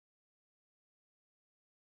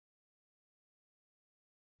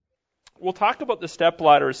we'll talk about the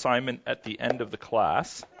stepladder assignment at the end of the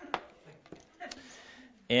class.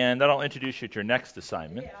 And then I'll introduce you to your next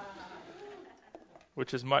assignment,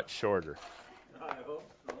 which is much shorter. I hope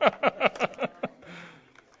so.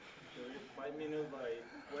 5 minutes by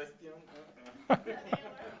question.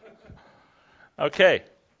 Okay.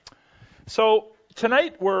 So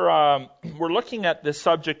tonight we're looking at the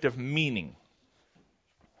subject of meaning.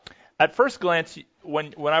 At first glance,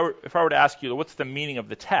 if I were to ask you what's the meaning of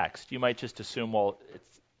the text, you might just assume, well,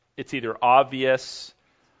 it's either obvious,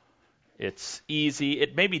 it's easy,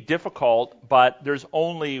 it may be difficult, but there's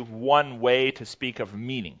only one way to speak of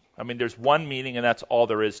meaning. I mean, there's one meaning and that's all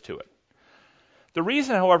there is to it. The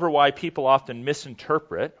reason, however, why people often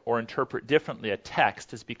misinterpret or interpret differently a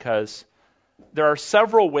text is because there are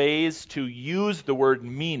several ways to use the word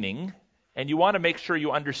meaning, and you want to make sure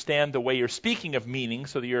you understand the way you're speaking of meaning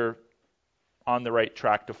so that you're on the right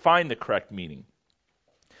track to find the correct meaning.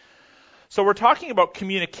 So we're talking about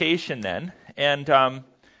communication then, and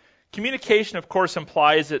communication, of course,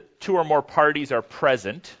 implies that two or more parties are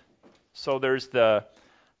present. So there's the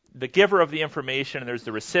giver of the information and there's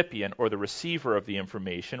the recipient or the receiver of the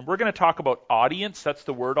information. We're going to talk about audience, that's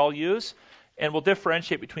the word I'll use, and we'll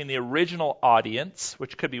differentiate between the original audience,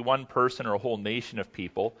 which could be one person or a whole nation of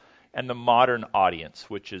people, and the modern audience,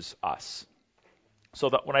 which is us. So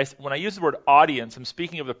that when I use the word audience, I'm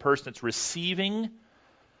speaking of the person that's receiving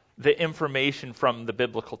the information from the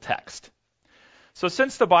biblical text. So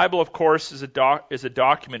since the Bible, of course, is a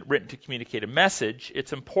document written to communicate a message,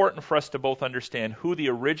 it's important for us to both understand who the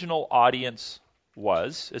original audience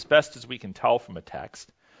was, as best as we can tell from a text,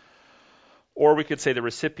 or we could say the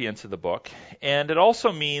recipients of the book. And it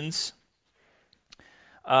also means,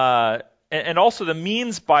 and also the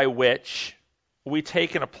means by which we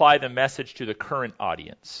take and apply the message to the current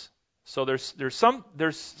audience. So there's some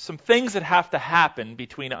things that have to happen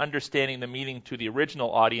between understanding the meaning to the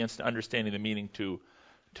original audience and understanding the meaning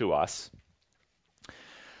to us.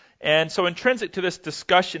 And so intrinsic to this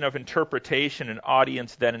discussion of interpretation and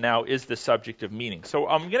audience then and now is the subject of meaning. So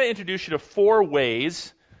I'm going to introduce you to 4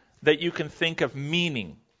 ways that you can think of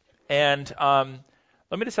meaning. And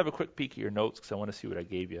let me just have a quick peek at your notes because I want to see what I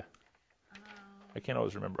gave you. I can't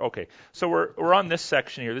always remember. Okay, so we're on this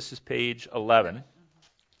section here. This is page 11.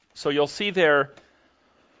 So you'll see there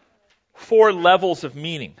 4 levels of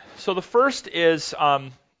meaning. So the first is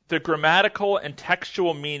the grammatical and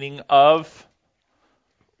textual meaning of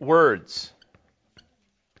words.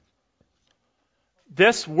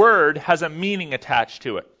 This word has a meaning attached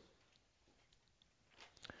to it.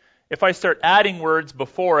 If I start adding words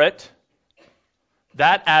before it,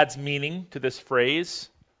 that adds meaning to this phrase.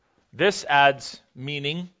 This adds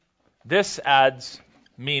meaning. This adds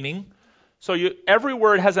meaning. So every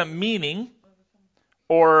word has a meaning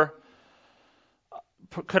or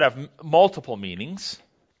could have multiple meanings.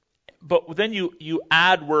 But then you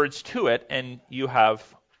add words to it and you have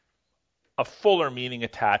a fuller meaning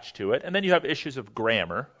attached to it. And then you have issues of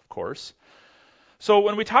grammar, of course. So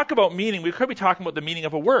when we talk about meaning, we could be talking about the meaning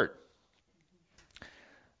of a word.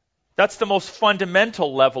 That's the most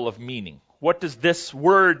fundamental level of meaning. What does this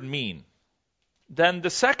word mean? Then the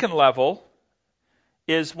second level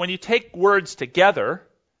is when you take words together,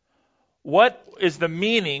 what is the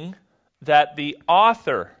meaning that the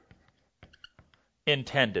author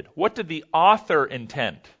intended? What did the author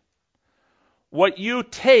intend? What you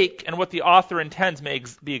take and what the author intends may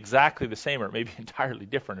be exactly the same, or it may be entirely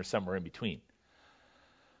different, or somewhere in between.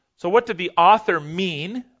 So what did the author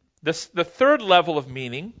mean? The third level of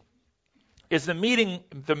meaning is the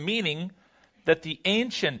meaning that the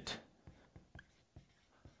ancient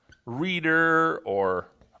reader or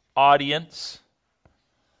audience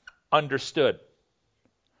understood.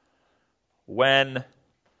 When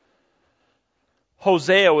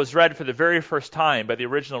Hosea was read for the very first time by the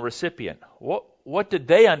original recipient, what did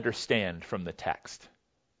they understand from the text?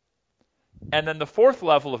 And then the fourth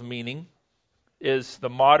level of meaning is the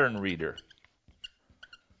modern reader.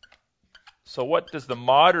 So what does the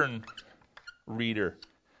modern reader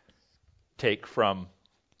take from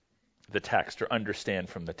the text or understand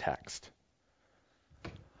from the text?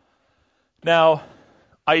 Now,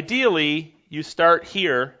 ideally, you start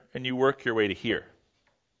here and you work your way to here.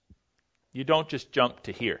 You don't just jump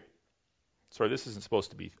to here. Sorry, this isn't supposed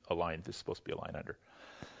to be a line. This is supposed to be a line under.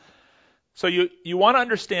 So you want to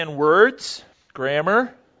understand words,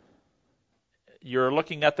 grammar. You're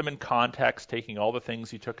looking at them in context, taking all the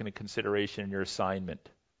things you took into consideration in your assignment.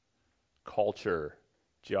 Culture,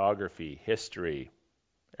 geography, history,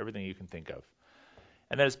 everything you can think of.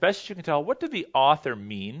 And then as best as you can tell, what did the author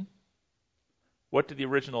mean? What did the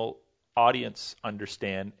original audience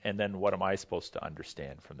understand, and then what am I supposed to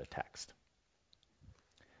understand from the text?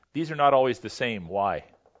 These are not always the same. Why?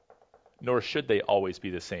 Nor should they always be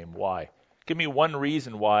the same. Why? Give me one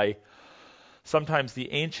reason why sometimes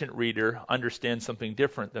the ancient reader understands something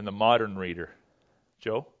different than the modern reader.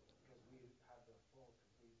 Joe?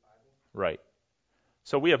 Right.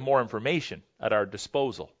 So we have more information at our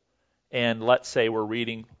disposal. And let's say we're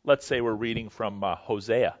reading from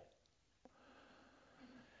Hosea.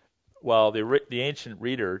 Well, the ancient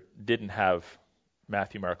reader didn't have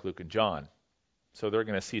Matthew, Mark, Luke, and John. So they're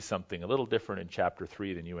going to see something a little different in chapter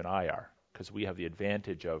 3 than you and I are, because we have the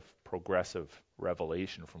advantage of progressive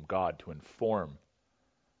revelation from God to inform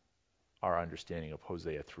our understanding of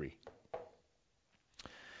Hosea 3.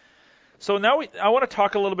 So now I want to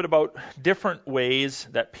talk a little bit about different ways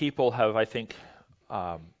that people have, I think,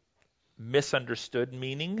 misunderstood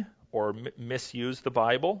meaning or misused the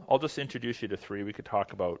Bible. I'll just introduce you to 3. We could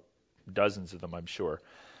talk about dozens of them, I'm sure.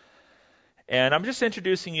 And I'm just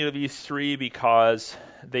introducing you to these 3 because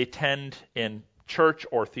they tend in church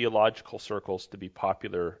or theological circles to be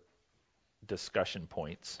popular discussion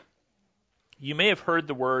points. You may have heard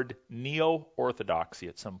the word neo-orthodoxy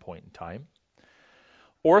at some point in time.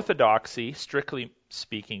 Orthodoxy, strictly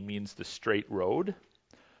speaking, means the straight road.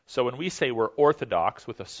 So when we say we're orthodox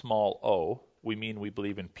with a small o, we mean we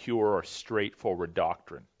believe in pure or straightforward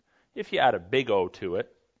doctrine. If you add a big O to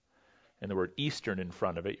it, and the word Eastern in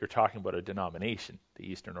front of it, you're talking about a denomination,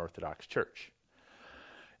 the Eastern Orthodox Church.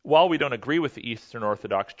 While we don't agree with the Eastern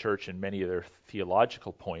Orthodox Church in many of their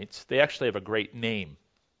theological points, they actually have a great name,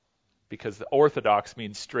 because the Orthodox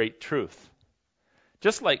means straight truth.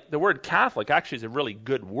 Just like the word Catholic actually is a really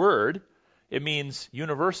good word, it means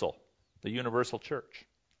universal, the universal church.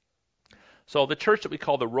 So the church that we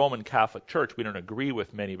call the Roman Catholic Church, we don't agree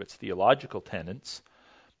with many of its theological tenets,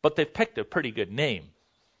 but they've picked a pretty good name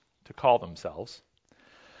to call themselves.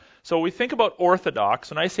 So we think about orthodox.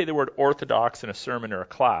 When I say the word orthodox in a sermon or a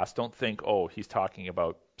class, don't think, oh, he's talking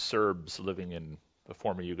about Serbs living in the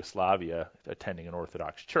former Yugoslavia attending an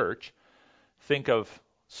Orthodox church. Think of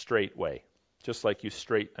straight way, just like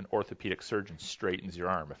an orthopedic surgeon straightens your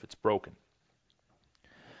arm if it's broken.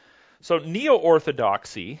 So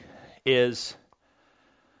neo-orthodoxy is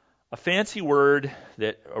a fancy word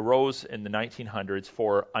that arose in the 1900s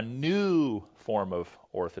for a new form of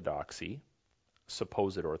orthodoxy,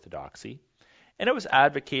 supposed orthodoxy, and it was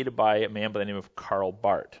advocated by a man by the name of Karl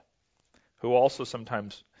Barth, who also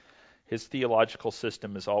sometimes, his theological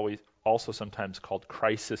system is also sometimes called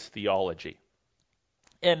crisis theology.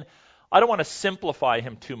 And I don't want to simplify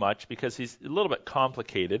him too much because he's a little bit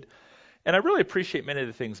complicated, and I really appreciate many of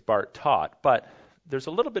the things Barth taught, but there's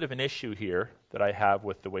a little bit of an issue here that I have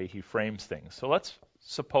with the way he frames things. So let's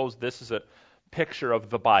suppose this is a picture of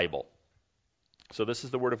the Bible. So this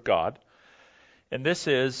is the Word of God, and this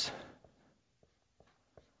is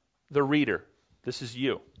the reader. This is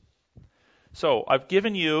you. So I've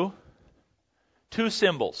given you 2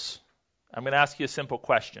 symbols. I'm going to ask you a simple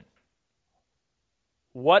question.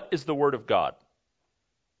 What is the Word of God?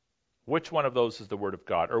 Which one of those is the Word of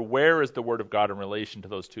God? Or where is the Word of God in relation to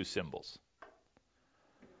those 2 symbols?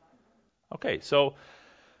 Okay, so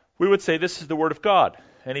we would say this is the Word of God.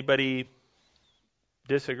 Anybody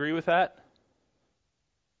disagree with that?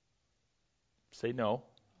 Say no.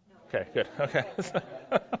 Okay, good. Okay.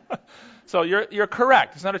 So you're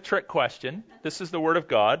correct. It's not a trick question. This is the Word of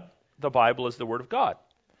God. The Bible is the Word of God.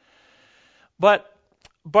 But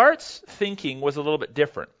Barth's thinking was a little bit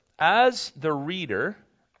different. As the reader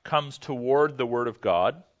comes toward the Word of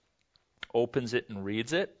God, opens it and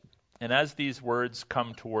reads it, and as these words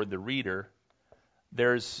come toward the reader,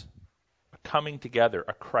 there's a coming together,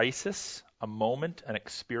 a crisis, a moment, an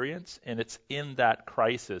experience, and it's in that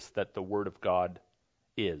crisis that the Word of God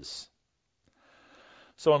is.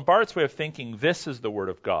 So in Barth's way of thinking, this is the Word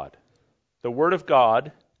of God. The Word of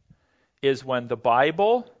God is when the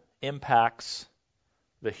Bible impacts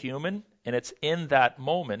the human, and it's in that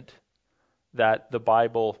moment that the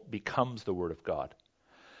Bible becomes the Word of God.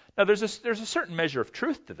 Now there's a certain measure of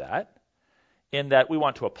truth to that, in that we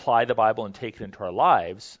want to apply the Bible and take it into our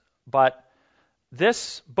lives, but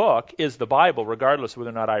this book is the Bible regardless of whether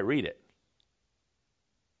or not I read it.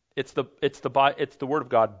 It's the Word of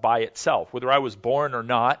God by itself. Whether I was born or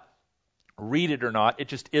not, read it or not, it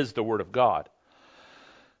just is the Word of God.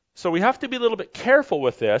 So we have to be a little bit careful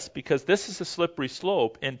with this, because this is a slippery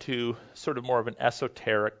slope into sort of more of an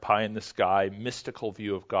esoteric, pie-in-the-sky, mystical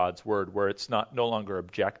view of God's Word, where it's no longer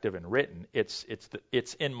objective and written. It's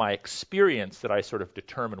in my experience that I sort of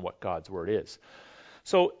determine what God's Word is.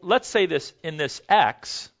 So let's say this, in this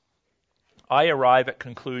X, I arrive at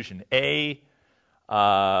conclusion A,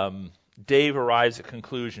 Dave arrives at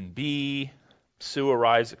conclusion B, Sue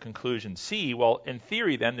arrives at conclusion C. Well, in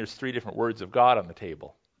theory, then, there's 3 different words of God on the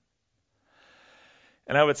table.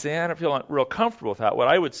 And I would say, I don't feel real comfortable with that. What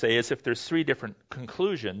I would say is if there's 3 different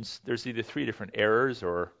conclusions, there's either 3 different errors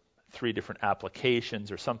or 3 different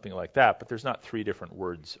applications or something like that, but there's not 3 different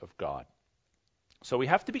words of God. So we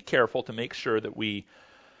have to be careful to make sure that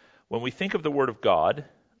when we think of the Word of God,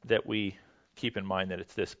 that we keep in mind that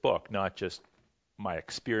it's this book, not just my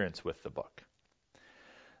experience with the book.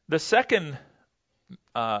 The second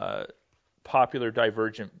popular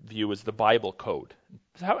divergent view is the Bible Code.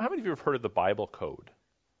 How many of you have heard of the Bible Code?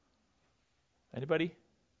 Anybody?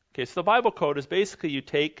 Okay, so the Bible Code is basically you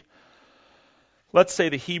take, let's say,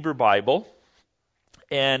 the Hebrew Bible,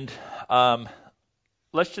 and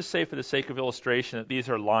let's just say for the sake of illustration that these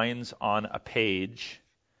are lines on a page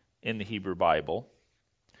in the Hebrew Bible.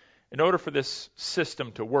 In order for this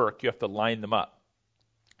system to work, you have to line them up.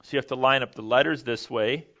 So you have to line up the letters this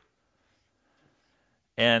way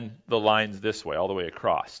and the lines this way, all the way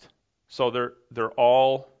across. So they're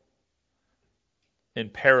all in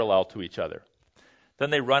parallel to each other. Then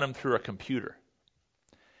they run them through a computer.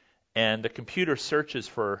 And the computer searches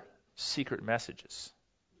for secret messages.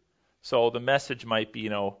 So the message might be,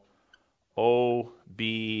 O,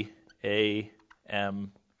 B, A,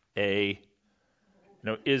 M, A,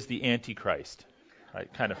 is the Antichrist,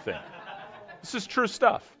 right, kind of thing. This is true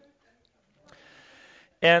stuff.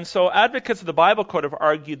 And so advocates of the Bible Code have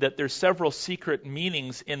argued that there's several secret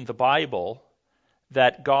meanings in the Bible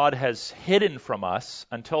that God has hidden from us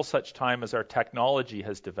until such time as our technology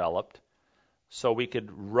has developed, so we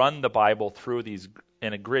could run the Bible through these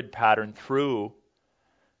in a grid pattern through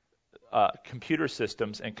computer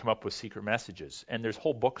systems and come up with secret messages. And there's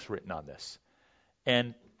whole books written on this.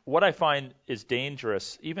 And what I find is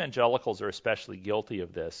dangerous, evangelicals are especially guilty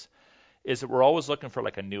of this, is that we're always looking for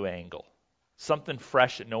like a new angle, something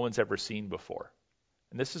fresh that no one's ever seen before.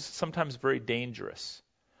 And this is sometimes very dangerous.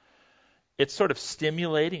 It's sort of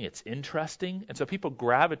stimulating, it's interesting, and so people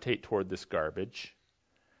gravitate toward this garbage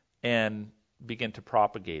and begin to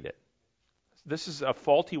propagate it. This is a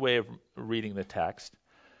faulty way of reading the text.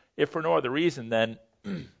 If for no other reason, then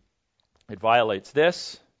it violates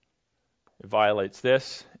this, it violates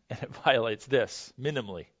this, and it violates this,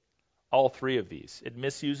 minimally. All 3 of these. It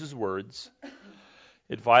misuses words,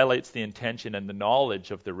 it violates the intention and the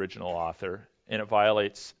knowledge of the original author, and it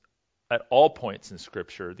violates, at all points in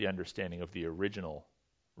Scripture, the understanding of the original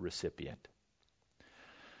recipient.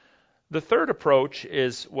 The third approach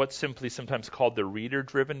is what's simply sometimes called the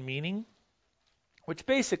reader-driven meaning, which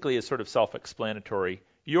basically is sort of self-explanatory.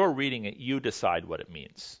 You're reading it, you decide what it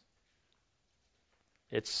means.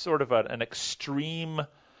 It's sort of an extreme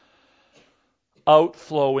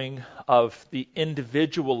outflowing of the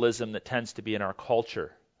individualism that tends to be in our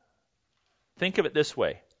culture. Think of it this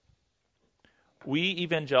way. We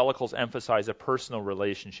evangelicals emphasize a personal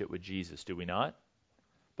relationship with Jesus, do we not?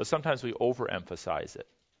 But sometimes we overemphasize it.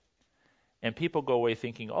 And people go away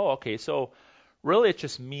thinking, oh, okay, so really it's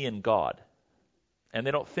just me and God. And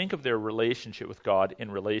they don't think of their relationship with God in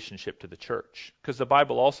relationship to the church. Because the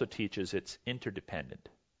Bible also teaches it's interdependent.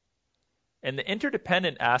 And the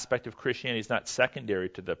interdependent aspect of Christianity is not secondary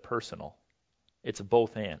to the personal. It's a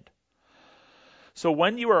both and. So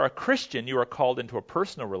when you are a Christian, you are called into a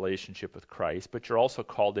personal relationship with Christ, but you're also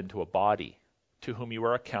called into a body to whom you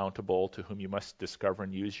are accountable, to whom you must discover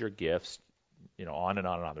and use your gifts, on and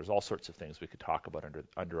on and on. There's all sorts of things we could talk about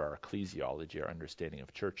under our ecclesiology, our understanding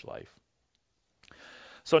of church life.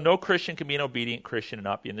 So no Christian can be an obedient Christian and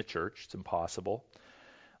not be in the church. It's impossible.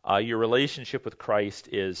 Your relationship with Christ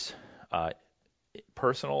is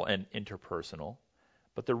personal and interpersonal.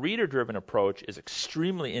 But the reader-driven approach is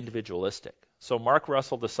extremely individualistic. So Mark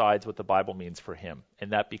Russell decides what the Bible means for him,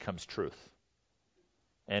 and that becomes truth.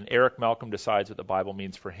 And Eric Malcolm decides what the Bible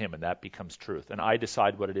means for him, and that becomes truth. And I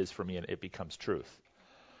decide what it is for me, and it becomes truth.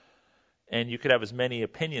 And you could have as many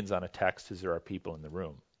opinions on a text as there are people in the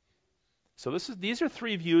room. So these are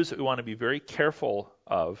 3 views that we want to be very careful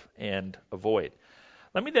of and avoid.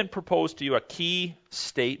 Let me then propose to you a key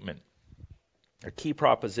statement, a key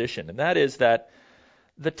proposition, and that is that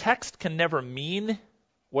the text can never mean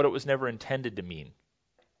what it was never intended to mean.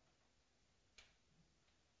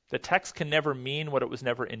 The text can never mean what it was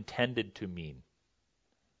never intended to mean.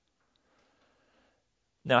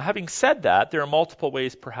 Now, having said that, there are multiple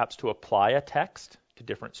ways perhaps to apply a text to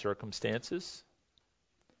different circumstances.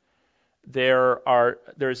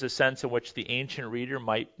 There's a sense in which the ancient reader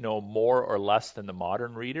might know more or less than the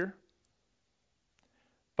modern reader.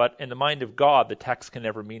 But in the mind of God, the text can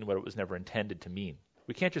never mean what it was never intended to mean.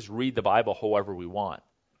 We can't just read the Bible however we want.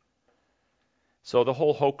 So the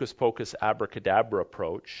whole hocus pocus abracadabra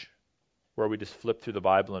approach, where we just flip through the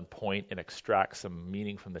Bible and point and extract some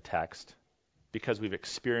meaning from the text because we've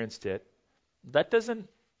experienced it, that's an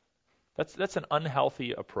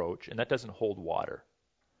unhealthy approach, and that doesn't hold water.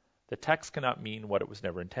 The text cannot mean what it was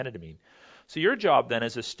never intended to mean. So your job then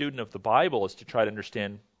as a student of the Bible is to try to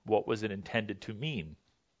understand what was it intended to mean.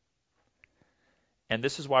 And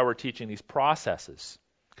this is why we're teaching these processes,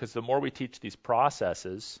 because the more we teach these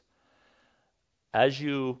processes, as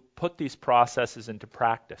you put these processes into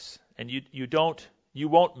practice, and you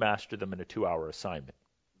won't master them in a 2-hour assignment.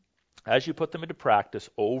 As you put them into practice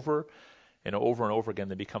over and over and over again,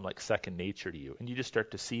 they become like second nature to you. And you just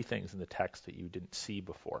start to see things in the text that you didn't see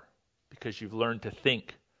before, because you've learned to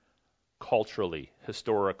think culturally,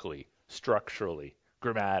 historically, structurally,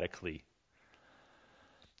 grammatically,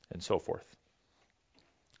 and so forth.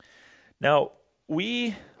 Now,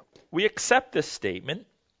 we accept this statement,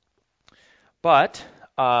 but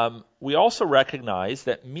we also recognize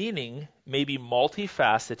that meaning may be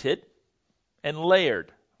multifaceted and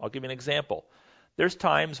layered. I'll give you an example. There's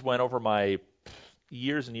times when over my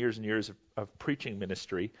years and years and years of preaching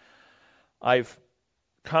ministry, I've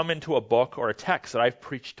come into a book or a text that I've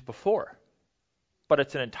preached before, but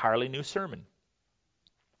it's an entirely new sermon,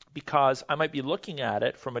 because I might be looking at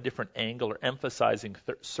it from a different angle or emphasizing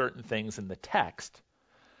certain things in the text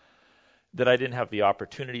that I didn't have the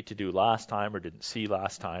opportunity to do last time or didn't see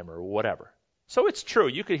last time or whatever. So it's true,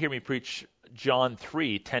 you could hear me preach John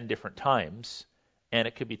 3 10 different times, and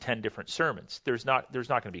it could be 10 different sermons. There's not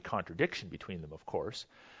going to be contradiction between them, of course,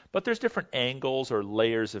 but there's different angles or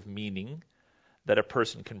layers of meaning that a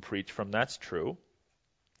person can preach from. That's true.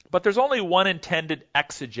 But there's only one intended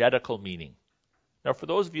exegetical meaning. Now, for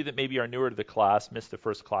those of you that maybe are newer to the class, missed the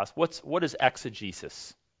first class, what is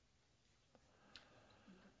exegesis?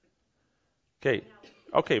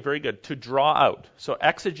 Okay, very good. To draw out. So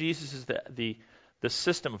exegesis is the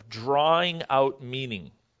system of drawing out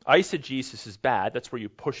meaning. Eisegesis is bad. That's where you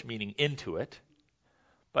push meaning into it.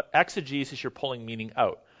 But exegesis, you're pulling meaning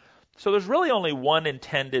out. So there's really only one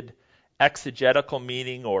intended exegetical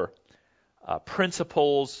meaning, or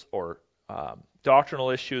principles, or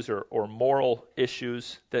doctrinal issues, or moral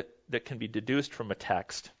issues that can be deduced from a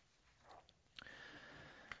text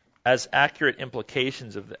as accurate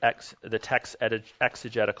implications of the text's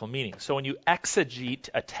exegetical meaning. So when you exegete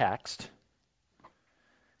a text,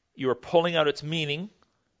 you are pulling out its meaning.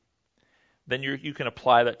 Then you can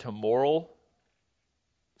apply that to moral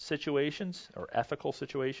situations or ethical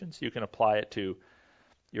situations. You can apply it to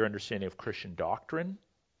your understanding of Christian doctrine.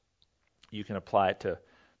 You can apply it to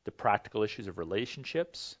the practical issues of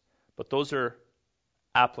relationships. But those are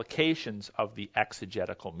applications of the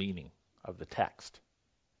exegetical meaning of the text.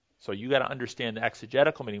 So you got to understand the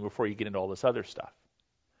exegetical meaning before you get into all this other stuff.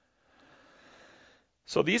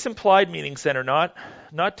 So these implied meanings then are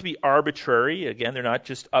not to be arbitrary. Again, they're not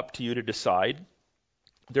just up to you to decide.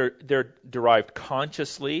 They're derived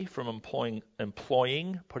consciously from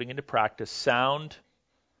employing, putting into practice sound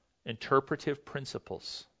interpretive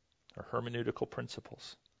principles or hermeneutical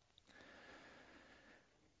principles.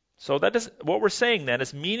 So what we're saying then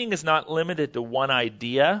is meaning is not limited to one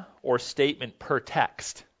idea or statement per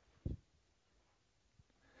text.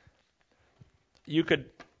 You could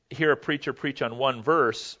hear a preacher preach on one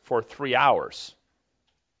verse for 3 hours.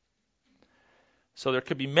 So there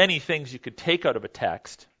could be many things you could take out of a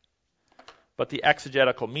text, but the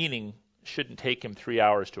exegetical meaning shouldn't take him 3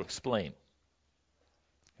 hours to explain.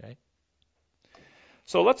 Okay?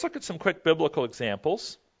 So let's look at some quick biblical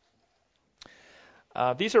examples.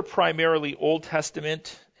 These are primarily Old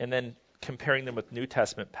Testament and then comparing them with New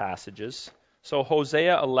Testament passages. So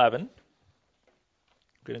Hosea 11. I'm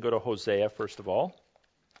going to go to Hosea first of all.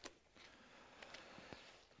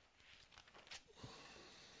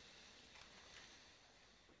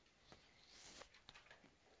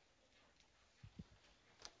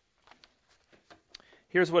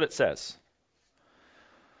 Here's what it says.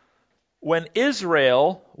 When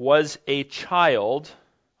Israel was a child,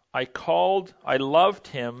 I loved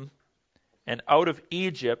him, and out of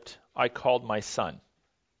Egypt I called my son.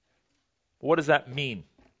 What does that mean?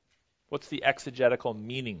 What's the exegetical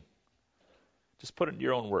meaning? Just put it in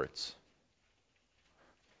your own words.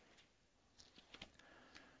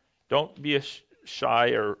 Don't be shy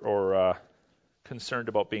or concerned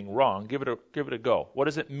about being wrong. Give it a go. What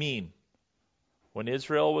does it mean? When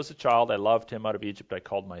Israel was a child, I loved him. Out of Egypt, I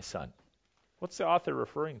called my son. What's the author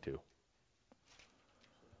referring to?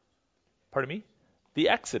 Pardon me? The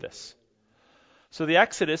Exodus. So the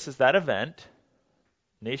Exodus is that event.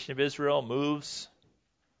 Nation of Israel moves.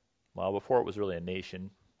 Well, before it was really a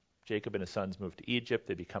nation. Jacob and his sons move to Egypt.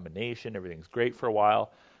 They become a nation. Everything's great for a while.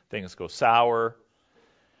 Things go sour.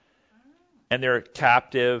 And they're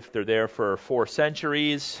captive. They're there for 4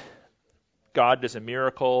 centuries. God does a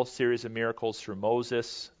miracle, series of miracles through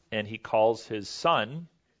Moses, and he calls his son,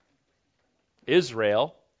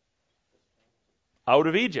 Israel, out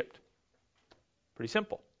of Egypt. Pretty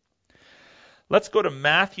simple. Let's go to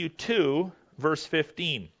Matthew 2, verse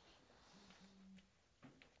 15.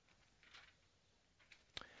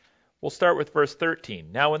 We'll start with verse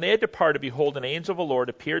 13. Now when they had departed, behold, an angel of the Lord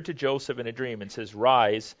appeared to Joseph in a dream and says,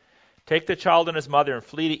 Rise, take the child and his mother and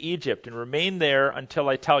flee to Egypt and remain there until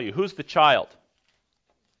I tell you. Who's the child?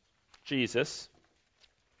 Jesus.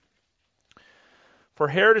 For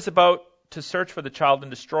Herod is about to search for the child and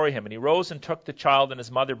destroy him. And he rose and took the child and his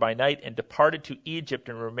mother by night and departed to Egypt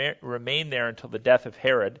and remained there until the death of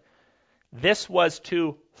Herod. This was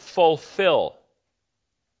to fulfill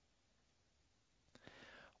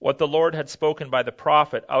what the Lord had spoken by the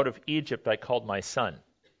prophet, out of Egypt I called my son.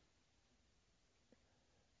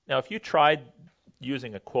 Now, if you tried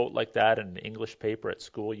using a quote like that in an English paper at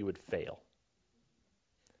school, you would fail.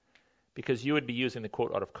 Because you would be using the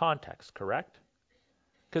quote out of context, correct?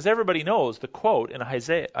 Because everybody knows the quote in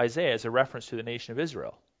Isaiah is a reference to the nation of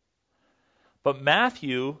Israel. But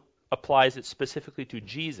Matthew applies it specifically to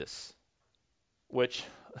Jesus, which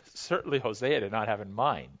certainly Hosea did not have in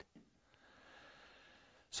mind.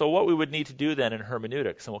 So what we would need to do then in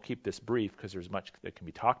hermeneutics, and we'll keep this brief because there's much that can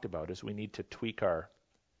be talked about, is we need to tweak our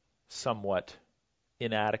somewhat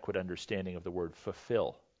inadequate understanding of the word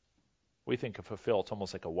fulfill. We think of fulfill, it's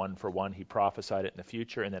almost like a one-for-one. He prophesied it in the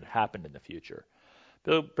future and then it happened in the future.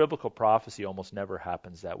 Biblical prophecy almost never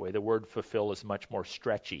happens that way. The word fulfill is much more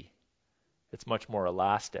stretchy. It's much more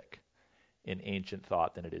elastic in ancient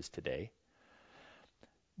thought than it is today.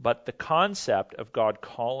 But the concept of God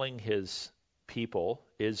calling his people,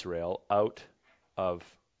 Israel, out of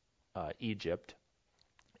Egypt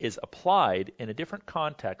is applied in a different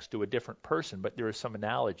context to a different person, but there are some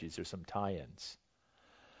analogies, there's some tie-ins.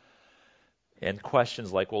 And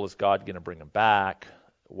questions like, well, is God going to bring him back?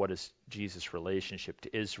 What is Jesus' relationship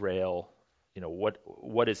to Israel? You know,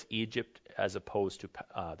 what is Egypt as opposed to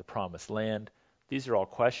the Promised Land? These are all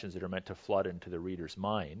questions that are meant to flood into the reader's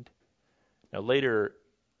mind. Now later,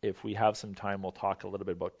 if we have some time, we'll talk a little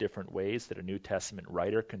bit about different ways that a New Testament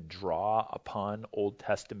writer can draw upon Old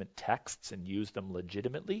Testament texts and use them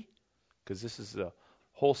legitimately, because this is a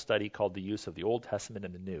whole study called the use of the Old Testament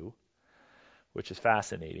and the New, which is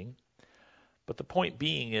fascinating. But the point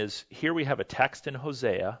being is, here we have a text in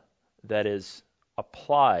Hosea that is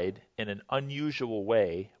applied in an unusual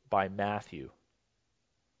way by Matthew.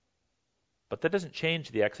 But that doesn't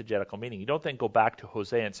change the exegetical meaning. You don't then go back to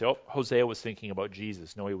Hosea and say, oh, Hosea was thinking about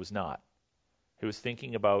Jesus. No, he was not. He was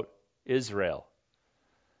thinking about Israel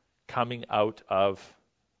coming out of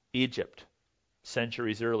Egypt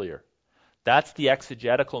centuries earlier. That's the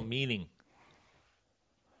exegetical meaning.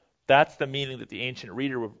 That's the meaning that the ancient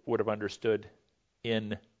reader would have understood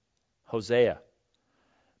in Hosea.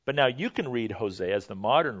 But now you can read Hosea as the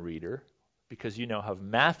modern reader because you now have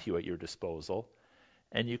Matthew at your disposal,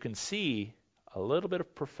 and you can see a little bit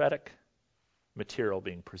of prophetic material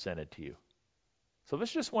being presented to you. So this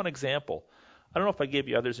is just one example. I don't know if I gave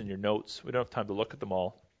you others in your notes. We don't have time to look at them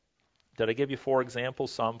all. Did I give you 4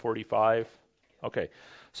 examples? Psalm 45? Okay.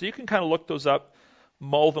 So you can kind of look those up,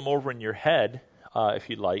 mull them over in your head if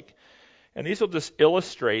you'd like. And these will just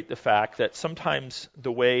illustrate the fact that sometimes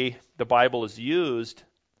the way the Bible is used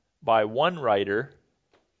by one writer,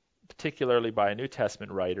 particularly by a New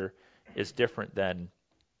Testament writer, is different than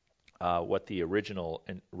what the original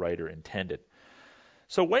writer intended.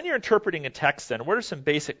 So when you're interpreting a text then, what are some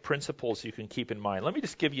basic principles you can keep in mind? Let me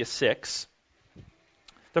just give you 6.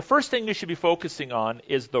 The first thing you should be focusing on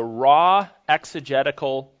is the raw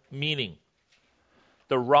exegetical meaning.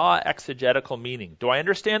 The raw exegetical meaning. Do I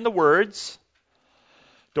understand the words?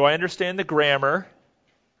 Do I understand the grammar?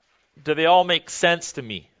 Do they all make sense to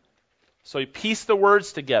me? So you piece the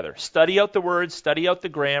words together. Study out the words, study out the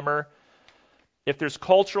grammar. If there's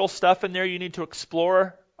cultural stuff in there you need to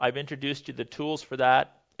explore, I've introduced you the tools for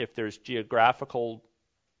that. If there's geographical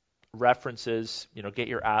references, get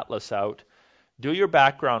your atlas out. Do your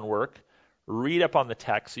background work. Read up on the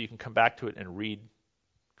text so you can come back to it and read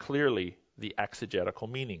clearly the exegetical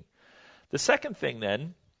meaning. The second thing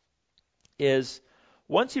then is,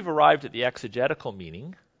 once you've arrived at the exegetical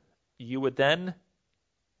meaning, you would then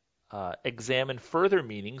examine further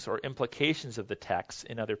meanings or implications of the text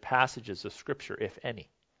in other passages of Scripture, if any.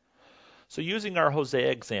 So using our Hosea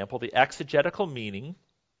example, the exegetical meaning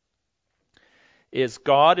is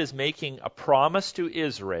God is making a promise to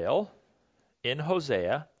Israel in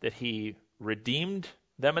Hosea that he redeemed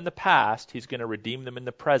them in the past, he's going to redeem them in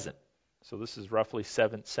the present. So this is roughly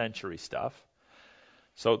 7th century stuff.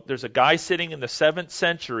 So there's a guy sitting in the 7th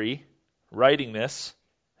century writing this.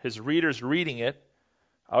 His readers reading it.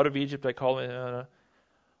 Out of Egypt I call it.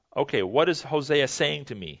 Okay, what is Hosea saying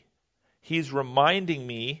to me? He's reminding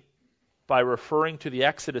me by referring to the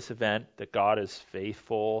Exodus event that God is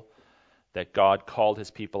faithful, that God called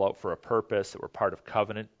his people out for a purpose, that we're part of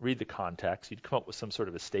covenant. Read the context. You'd come up with some sort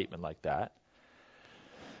of a statement like that.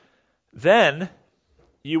 Then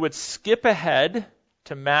you would skip ahead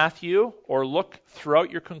to Matthew or look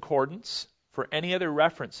throughout your concordance for any other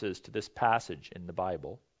references to this passage in the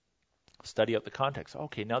Bible. Study out the context.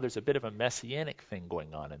 Okay, now there's a bit of a messianic thing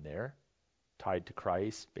going on in there, tied to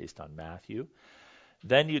Christ based on Matthew.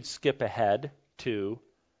 Then you'd skip ahead to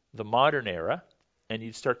the modern era, and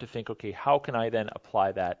you'd start to think, okay, how can I then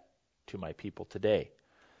apply that to my people today?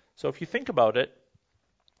 So if you think about it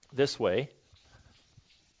this way,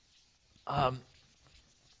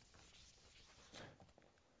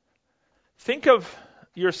 think of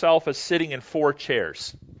yourself as sitting in 4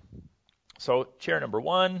 chairs. So chair number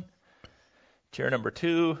 1, chair number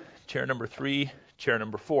 2, chair number 3, chair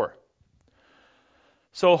number 4.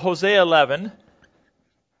 So Hosea 11,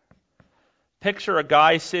 picture a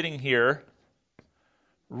guy sitting here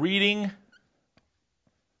reading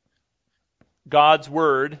God's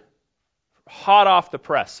word hot off the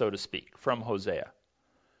press, so to speak, from Hosea.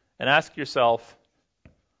 And ask yourself,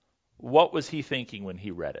 what was he thinking when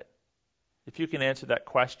he read it? If you can answer that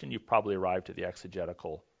question, you've probably arrived at the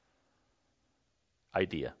exegetical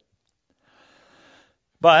idea.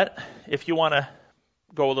 But if you want to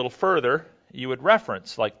go a little further, you would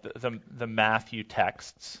reference like the Matthew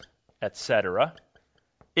texts, etc.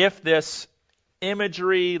 If this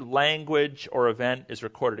imagery, language, or event is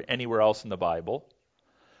recorded anywhere else in the Bible,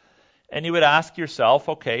 and you would ask yourself,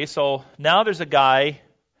 okay, so now there's a guy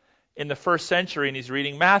in the 1st century and he's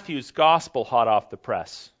reading Matthew's gospel hot off the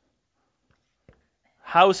press.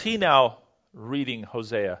 How's he now reading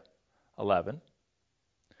Hosea 11?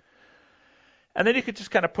 And then you could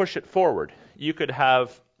just kind of push it forward. You could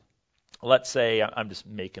have, let's say, I'm just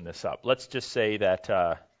making this up. Let's just say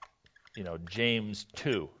that, James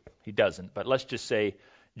 2. He doesn't, but let's just say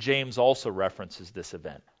James also references this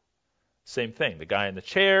event. Same thing. The guy in the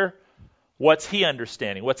chair, what's he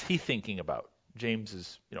understanding? What's he thinking about? James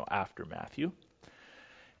is, after Matthew.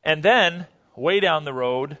 And then, way down the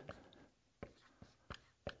road,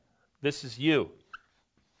 this is you.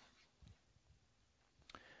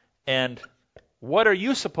 And what are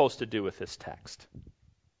you supposed to do with this text?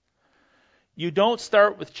 You don't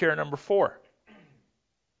start with chair number 4.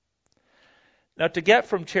 Now, to get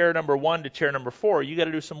from chair number 1 to chair number 4, you got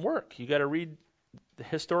to do some work. You got to read the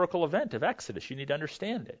historical event of Exodus. You need to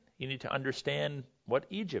understand it. You need to understand what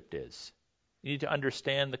Egypt is. You need to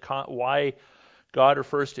understand why God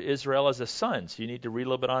refers to Israel as a son. So you need to read a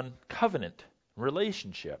little bit on covenant,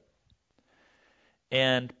 relationship,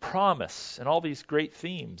 and promise, and all these great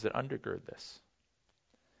themes that undergird this.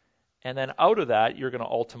 And then out of that, you're going to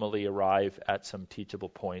ultimately arrive at some teachable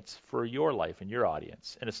points for your life and your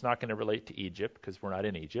audience. And it's not going to relate to Egypt because we're not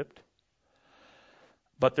in Egypt.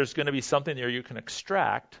 But there's going to be something there you can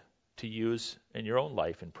extract to use in your own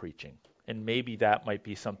life in preaching. And maybe that might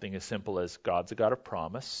be something as simple as God's a God of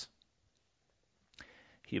promise.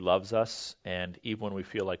 He loves us, and even when we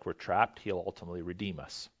feel like we're trapped, he'll ultimately redeem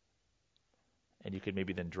us. And you could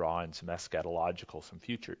maybe then draw in some eschatological, some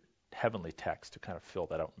future heavenly text to kind of fill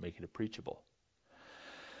that out and make it appreciable.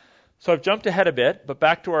 So I've jumped ahead a bit, but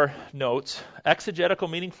back to our notes. Exegetical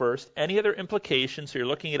meaning first. Any other implications? So you're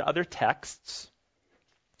looking at other texts.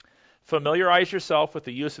 Familiarize yourself with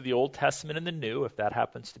the use of the Old Testament and the New, if that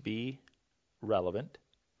happens to be relevant.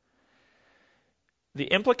 The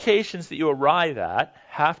implications that you arrive at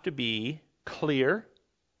have to be clear,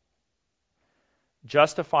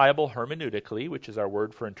 justifiable hermeneutically, which is our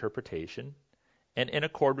word for interpretation, and in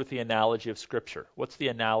accord with the analogy of Scripture. What's the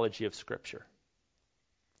analogy of Scripture?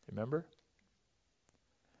 Remember?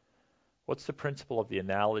 What's the principle of the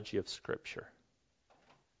analogy of Scripture?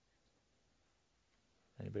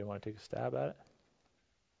 Anybody want to take a stab at it?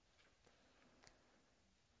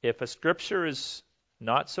 If a Scripture is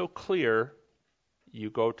not so clear, you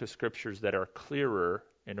go to Scriptures that are clearer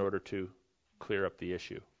in order to clear up the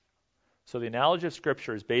issue. So the analogy of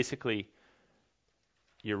Scripture is basically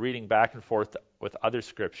you're reading back and forth with other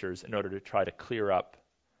Scriptures in order to try to clear up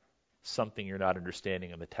something you're not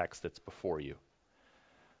understanding in the text that's before you.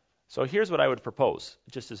 So here's what I would propose,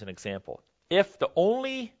 just as an example. If the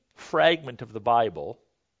only fragment of the Bible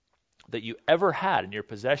that you ever had in your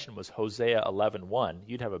possession was Hosea 11:1,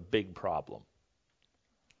 you'd have a big problem.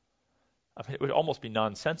 I mean, it would almost be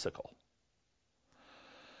nonsensical.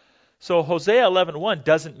 So Hosea 11:1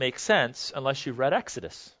 doesn't make sense unless you've read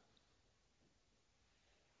Exodus.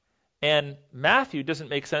 And Matthew doesn't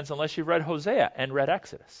make sense unless you've read Hosea and read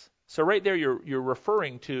Exodus. So right there you're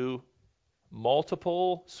referring to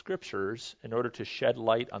multiple scriptures in order to shed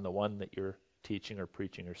light on the one that you're teaching or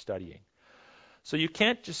preaching or studying. So you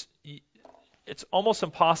can't just, it's almost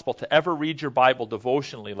impossible to ever read your Bible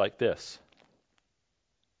devotionally like this.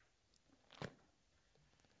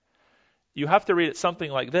 You have to read it something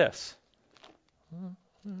like this.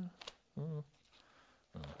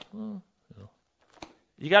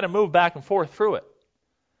 You got to move back and forth through it.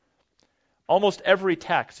 Almost every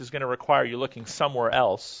text is going to require you looking somewhere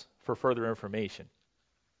else for further information,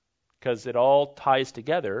 because it all ties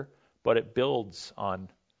together, but it builds on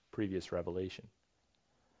previous revelation.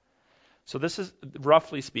 So this is,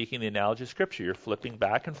 roughly speaking, the analogy of Scripture. You're flipping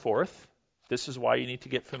back and forth. This is why you need to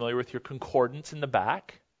get familiar with your concordance in the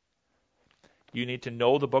back. You need to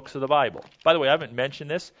know the books of the Bible. By the way, I haven't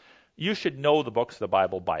mentioned this. You should know the books of the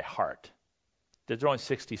Bible by heart. There's only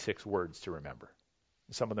 66 words to remember.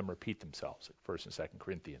 Some of them repeat themselves, like 1st and 2nd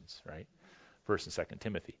Corinthians, right? 1st and 2nd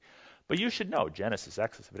Timothy. But you should know Genesis,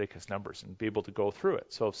 Exodus, Leviticus, Numbers, and be able to go through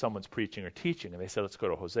it. So if someone's preaching or teaching and they say, let's go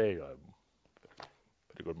to Hosea,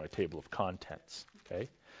 better go to my table of contents, okay?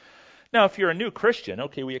 Now, if you're a new Christian,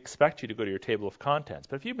 okay, we expect you to go to your table of contents.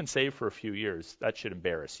 But if you've been saved for a few years, that should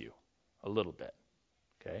embarrass you a little bit,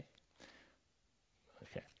 okay?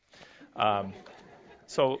 Okay.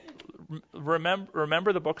 So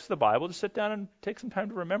remember the books of the Bible. Just sit down and take some time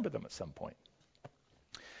to remember them at some point.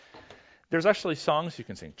 There's actually songs you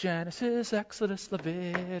can sing. Genesis, Exodus,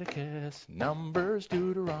 Leviticus, Numbers,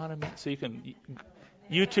 Deuteronomy. So you can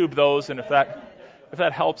YouTube those, and if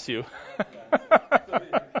that helps you,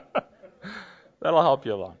 that'll help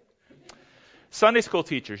you along. Sunday school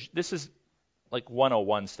teachers, this is like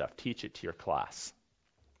 101 stuff. Teach it to your class.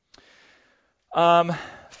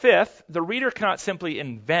 Fifth, the reader cannot simply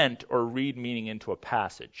invent or read meaning into a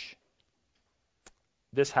passage.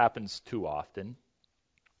 This happens too often,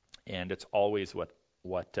 and it's always what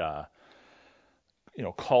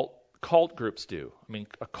cult groups do. I mean,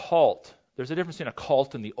 a cult. There's a difference between a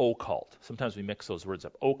cult and the occult. Sometimes we mix those words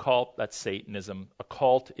up. Occult, that's Satanism. A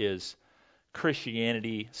cult is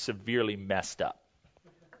Christianity severely messed up.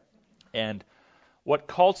 And what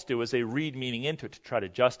cults do is they read meaning into it to try to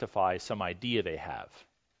justify some idea they have.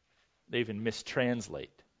 They even mistranslate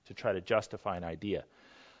to try to justify an idea.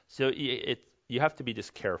 So you have to be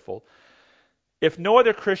just careful. If no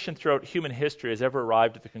other Christian throughout human history has ever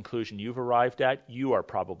arrived at the conclusion you've arrived at, you are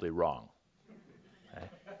probably wrong. Okay?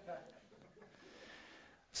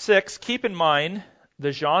 6, keep in mind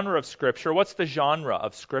the genre of Scripture. What's the genre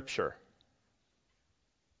of Scripture?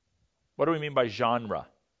 What do we mean by genre?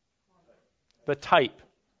 The type.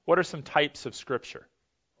 What are some types of Scripture?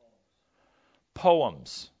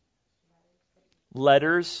 Poems.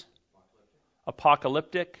 Letters.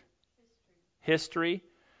 Apocalyptic. History.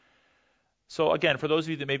 So again, for those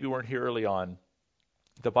of you that maybe weren't here early on,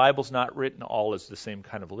 the Bible's not written all as the same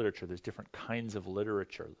kind of literature. There's different kinds of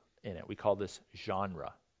literature in it. We call this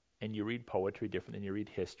genre. And you read poetry different than you read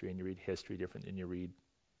history, and you read history different than you read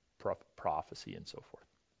prophecy and so forth.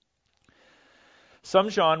 Some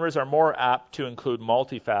genres are more apt to include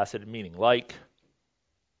multifaceted meaning, like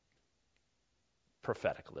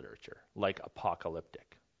prophetic literature, like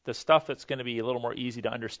apocalyptic. The stuff that's going to be a little more easy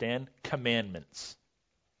to understand, commandments.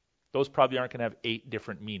 Those probably aren't going to have 8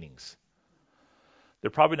 different meanings.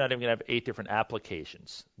 They're probably not even going to have 8 different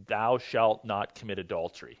applications. Thou shalt not commit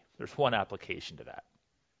adultery. There's one application to that.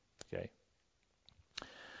 Okay.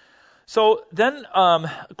 So then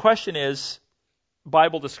the question is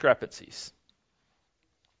Bible discrepancies.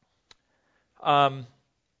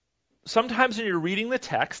 Sometimes when you're reading the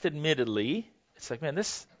text, admittedly, it's like, man,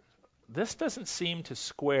 this doesn't seem to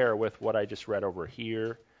square with what I just read over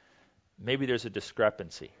here. Maybe there's a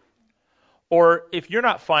discrepancy. Or if you're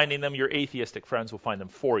not finding them, your atheistic friends will find them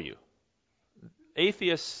for you.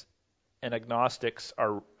 Atheists and agnostics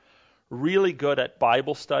are really good at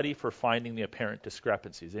Bible study for finding the apparent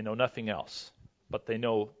discrepancies. They know nothing else, but they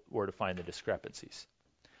know where to find the discrepancies.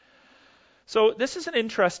 So this is an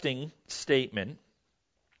interesting statement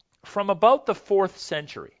from about the 4th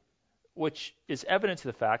century, which is evidence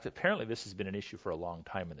of the fact that apparently this has been an issue for a long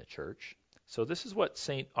time in the church. So this is what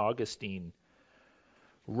St. Augustine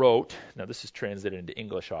wrote. Now this is translated into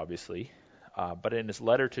English, obviously, but in his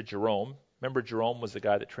letter to Jerome, remember Jerome was the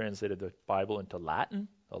guy that translated the Bible into Latin,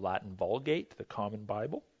 the Latin Vulgate, the Common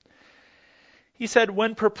Bible. He said,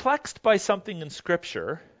 when perplexed by something in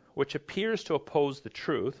Scripture which appears to oppose the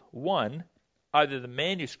truth, one, either the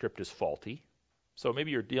manuscript is faulty, so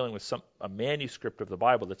maybe you're dealing with a manuscript of the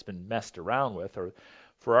Bible that's been messed around with, or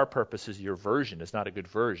for our purposes, your version is not a good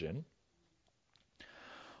version.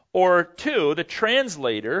 Or 2, the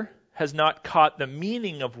translator has not caught the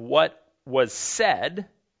meaning of what was said.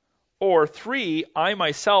 Or 3, I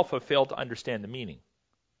myself have failed to understand the meaning.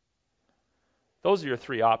 Those are your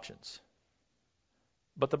 3 options.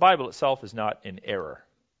 But the Bible itself is not in error.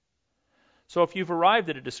 So if you've arrived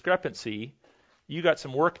at a discrepancy, you got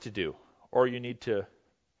some work to do, or you need to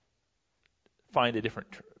find a different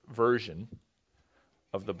version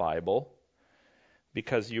of the Bible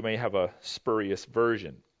because you may have a spurious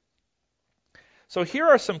version. So here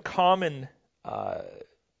are some common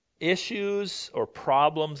issues or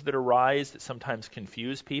problems that arise that sometimes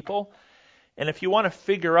confuse people. And if you want to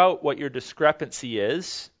figure out what your discrepancy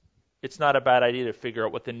is, it's not a bad idea to figure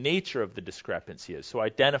out what the nature of the discrepancy is. So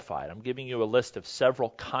identify it. I'm giving you a list of several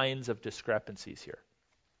kinds of discrepancies here.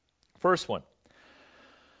 First one,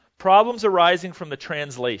 problems arising from the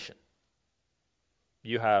translation.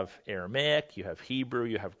 You have Aramaic, you have Hebrew,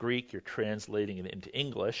 you have Greek, you're translating it into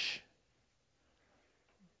English.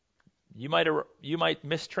 You might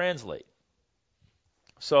mistranslate.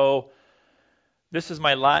 So this is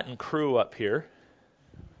my Latin crew up here.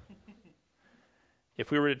 If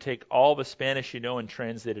we were to take all the Spanish you know and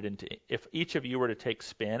translate it into, if each of you were to take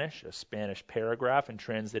Spanish, a Spanish paragraph, and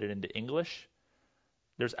translate it into English,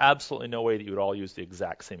 there's absolutely no way that you would all use the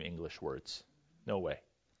exact same English words. No way.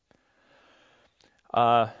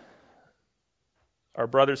 Our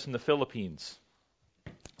brothers from the Philippines,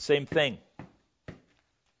 same thing.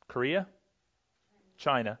 Korea,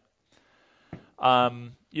 China.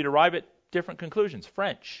 You'd arrive at different conclusions.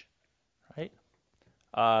 French, right?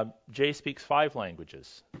 Jay speaks 5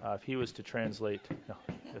 languages. If he was to translate,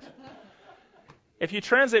 if you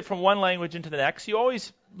translate from one language into the next, you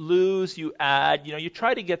always lose, you add, you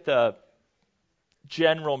try to get the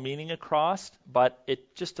general meaning across, but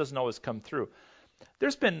it just doesn't always come through.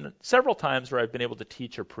 There's been several times where I've been able to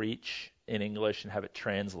teach or preach in English and have it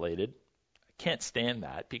translated. I can't stand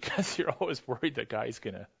that because you're always worried the guy's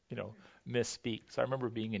going to, misspeak. So I remember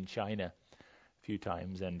being in China a few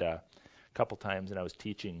times and a couple times, and I was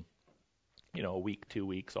teaching, a week, 2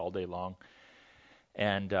 weeks, all day long.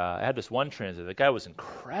 And I had this one translator. The guy was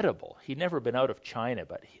incredible. He'd never been out of China,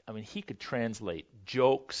 but he could translate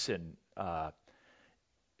jokes and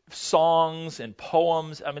songs and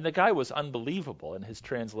poems. The guy was unbelievable in his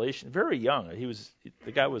translation. Very young.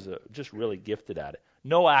 The guy was just really gifted at it.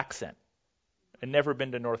 No accent. And never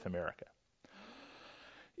been to North America.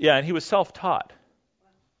 Yeah, and he was self-taught.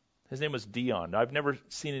 His name was Dion. I've never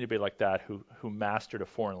seen anybody like that who mastered a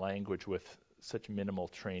foreign language with such minimal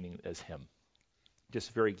training as him.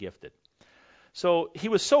 Just very gifted. So he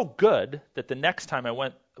was so good that the next time I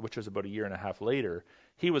went, which was about a year and a half later,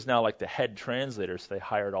 he was now like the head translator, so they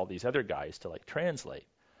hired all these other guys to translate.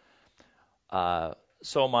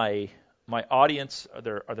 So my audience are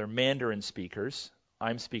their Mandarin speakers.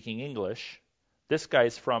 I'm speaking English. This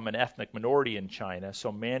guy's from an ethnic minority in China,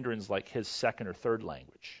 so Mandarin's like his second or third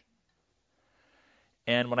language.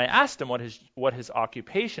 And when I asked him what his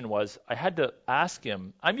occupation was, I had to ask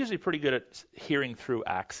him. I'm usually pretty good at hearing through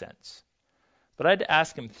accents. But I had to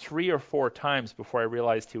ask him 3 or 4 times before I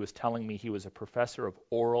realized he was telling me he was a professor of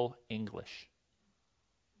oral English.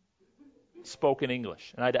 Spoken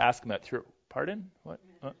English. And I had to ask him that through. Pardon? What?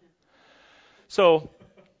 So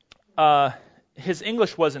his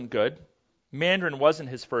English wasn't good. Mandarin wasn't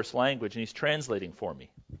his first language, and he's translating for me.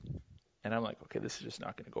 And I'm like, okay, this is just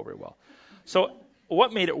not going to go very well. So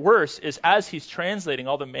what made it worse is as he's translating,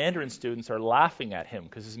 all the Mandarin students are laughing at him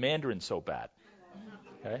because his Mandarin's so bad.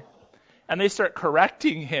 Okay? And they start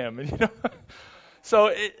correcting him. And,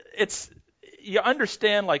 So you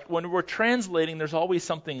understand, when we're translating, there's always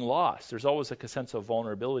something lost. There's always a sense of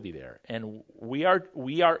vulnerability there. And we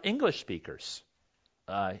are English speakers.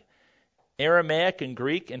 Aramaic and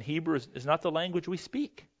Greek and Hebrew is not the language we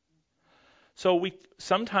speak. So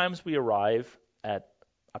sometimes we arrive at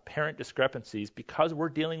apparent discrepancies because we're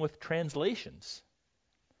dealing with translations.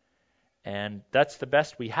 And that's the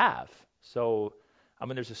best we have. So,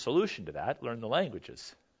 there's a solution to that, learn the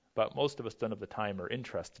languages. But most of us don't have the time or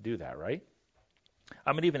interest to do that, right?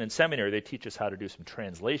 Even in seminary, they teach us how to do some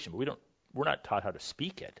translation, but we're not taught how to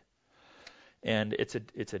speak it. And it's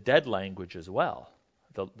a dead language as well.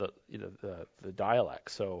 The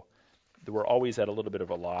dialect. So we're always at a little bit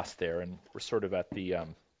of a loss there, and we're sort of at the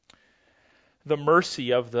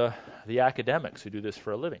mercy of the academics who do this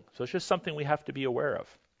for a living. So it's just something we have to be aware of.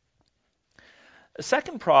 The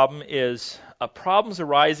second problem is problems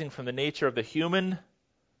arising from the nature of the human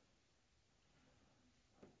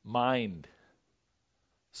mind.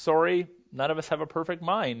 Sorry, none of us have a perfect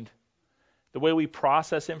mind. The way we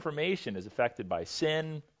process information is affected by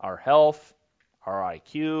sin, our health, our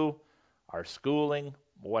IQ, our schooling,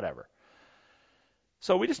 whatever.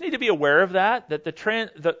 So we just need to be aware of that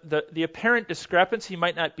the apparent discrepancy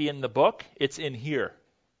might not be in the book, it's in here.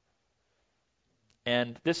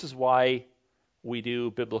 And this is why we do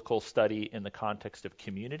biblical study in the context of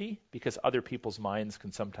community, because other people's minds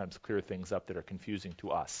can sometimes clear things up that are confusing to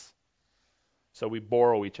us. So we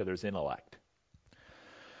borrow each other's intellect.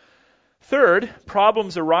 Third,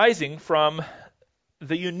 problems arising from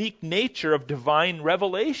the unique nature of divine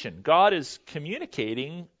revelation. God is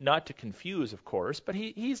communicating, not to confuse, of course, but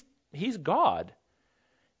he's God.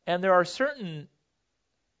 And there are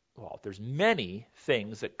there's many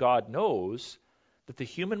things that God knows that the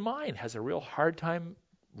human mind has a real hard time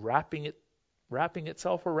wrapping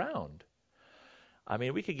itself around. I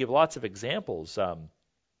mean, we could give lots of examples.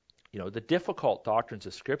 The difficult doctrines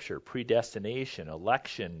of Scripture, predestination,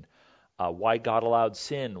 election, why God allowed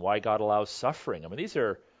sin, why God allows suffering. I mean,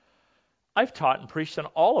 I've taught and preached on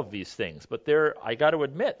all of these things, but I got to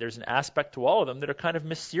admit, there's an aspect to all of them that are kind of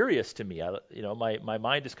mysterious to me. My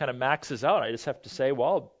mind just kind of maxes out. I just have to say,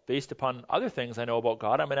 well, based upon other things I know about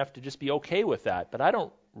God, I'm going to have to just be okay with that. But I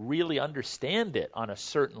don't really understand it on a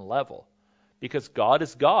certain level, because God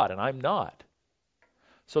is God and I'm not.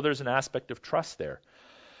 So there's an aspect of trust there.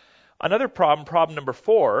 Another problem number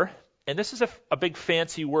 4, and this is a big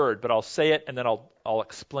fancy word, but I'll say it and then I'll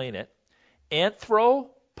explain it.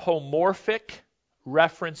 Anthropomorphic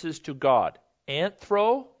references to God.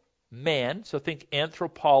 Man, so think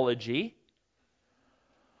anthropology.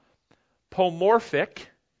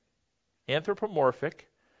 Anthropomorphic,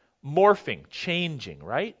 morphing, changing,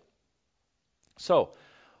 right? So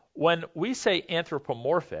when we say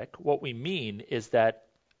anthropomorphic, what we mean is that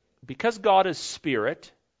because God is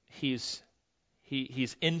spirit, He's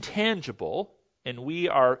intangible, and we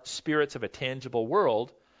are spirits of a tangible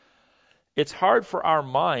world, it's hard for our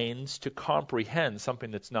minds to comprehend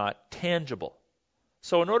something that's not tangible.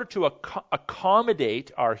 So in order to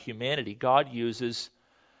accommodate our humanity, God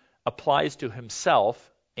applies to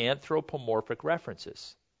himself anthropomorphic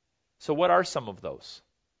references. So what are some of those?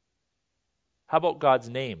 How about God's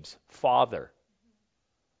names? Father.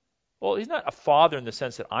 Well, he's not a father in the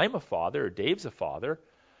sense that I'm a father or Dave's a father.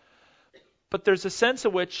 But there's a sense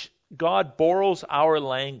in which God borrows our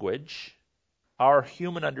language, our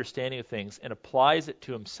human understanding of things, and applies it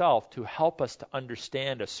to himself to help us to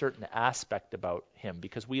understand a certain aspect about him,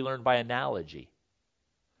 because we learn by analogy.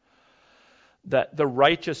 That the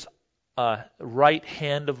righteous right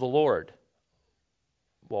hand of the Lord.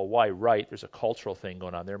 Well, why right? There's a cultural thing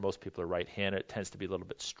going on there. Most people are right-handed. It tends to be a little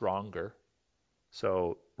bit stronger.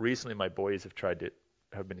 So recently my boys have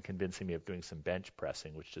been convincing me of doing some bench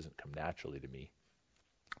pressing, which doesn't come naturally to me.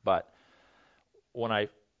 But when I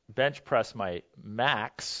bench press my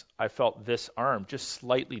max, I felt this arm just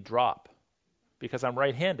slightly drop because I'm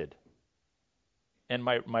right-handed. And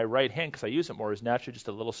my right hand, because I use it more, is naturally just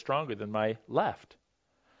a little stronger than my left.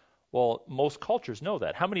 Well, most cultures know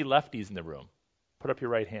that. How many lefties in the room? Put up your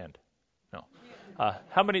right hand. No.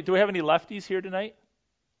 Do we have any lefties here tonight?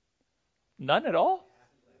 None at all?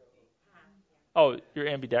 Oh, you're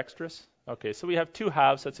ambidextrous? Okay, so we have 2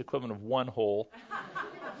 halves. That's equivalent of 1 whole.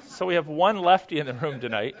 So we have 1 lefty in the room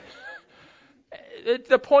tonight.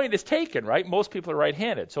 The point is taken, right? Most people are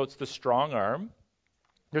right-handed. So it's the strong arm.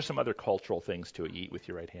 There's some other cultural things to eat with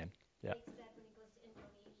your right hand. Yeah. He said when he goes to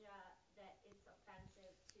Indonesia that it's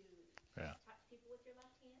offensive to touch people with your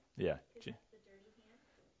left hand. Yeah. Because that's the dirty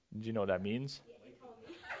hand. Do you know what that means? Yeah, he told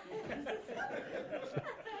me.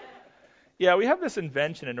 Yeah, we have this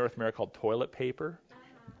invention in North America called toilet paper,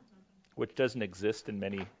 which doesn't exist in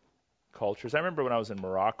many cultures. I remember when I was in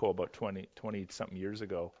Morocco about 20-something years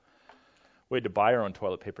ago, we had to buy our own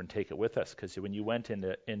toilet paper and take it with us, because when you went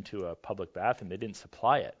into a public bathroom, they didn't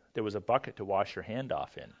supply it. There was a bucket to wash your hand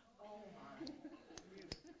off in.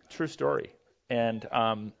 True story. And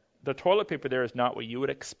the toilet paper there is not what you would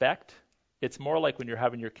expect. It's more like when you're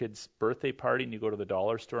having your kid's birthday party and you go to the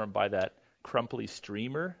dollar store and buy that crumply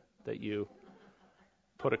streamer that you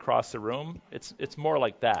put across the room. It's more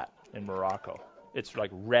like that in Morocco. It's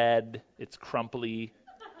like red, it's crumply,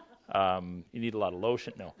 you need a lot of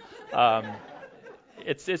lotion. No.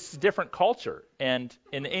 It's a different culture. And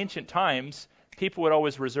in ancient times, people would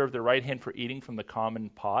always reserve their right hand for eating from the common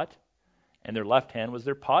pot, and their left hand was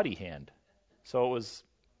their potty hand. So it was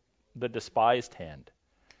the despised hand.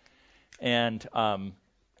 And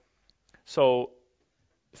so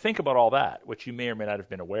think about all that, which you may or may not have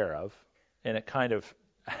been aware of, and it kind of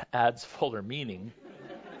adds fuller meaning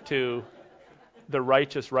to the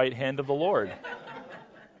righteous right hand of the Lord.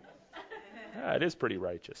 Yeah, it is pretty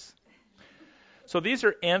righteous. So these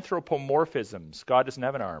are anthropomorphisms. God doesn't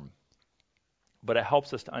have an arm. But it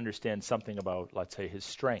helps us to understand something about, let's say, his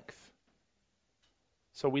strength.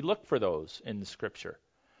 So we look for those in the Scripture.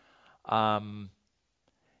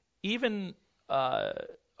 Even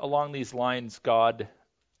along these lines, God,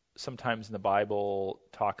 sometimes in the Bible,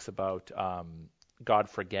 talks about God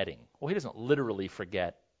forgetting. Well, he doesn't literally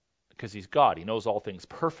forget because he's God. He knows all things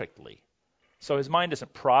perfectly. So his mind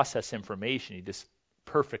doesn't process information. He just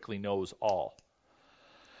perfectly knows all.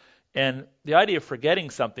 And the idea of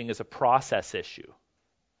forgetting something is a process issue.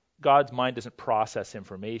 God's mind doesn't process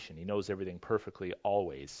information. He knows everything perfectly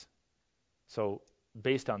always. So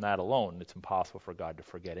based on that alone, it's impossible for God to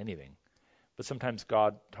forget anything. But sometimes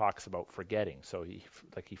God talks about forgetting. So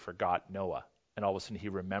he forgot Noah, and all of a sudden he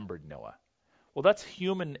remembered Noah. Well, that's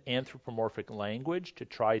human anthropomorphic language to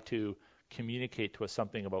try to communicate to us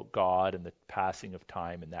something about God and the passing of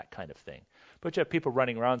time and that kind of thing. But you have people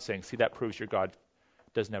running around saying, see, that proves your God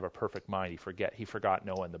doesn't have a perfect mind. He forgot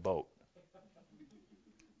Noah in the boat.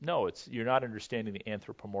 No, you're not understanding the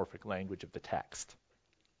anthropomorphic language of the text.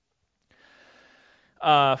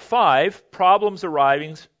 5, problems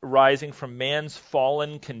arising from man's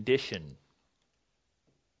fallen condition.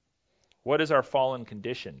 What is our fallen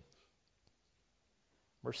condition?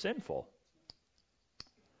 We're sinful.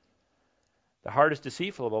 The heart is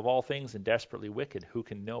deceitful above all things and desperately wicked. Who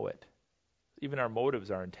can know it? Even our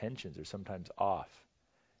motives, our intentions are sometimes off.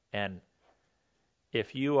 And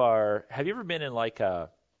have you ever been in like a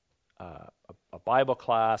Bible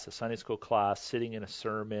class, a Sunday school class, sitting in a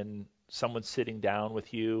sermon, someone's sitting down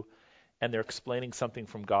with you, and they're explaining something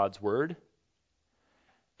from God's Word?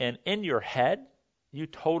 And in your head, you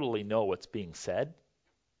totally know what's being said,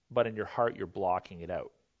 but in your heart, you're blocking it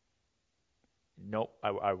out. Nope,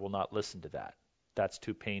 I will not listen to that. That's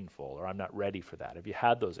too painful, or I'm not ready for that. Have you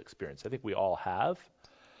had those experiences? I think we all have.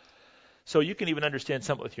 So you can even understand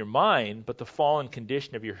something with your mind, but the fallen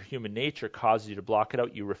condition of your human nature causes you to block it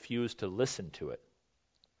out. You refuse to listen to it.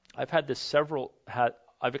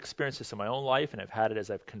 I've experienced this in my own life, and I've had it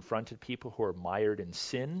as I've confronted people who are mired in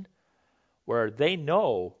sin, where they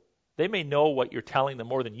may know what you're telling them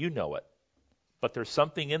more than you know it, but there's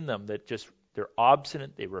something in them that they're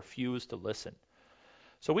obstinate, they refuse to listen.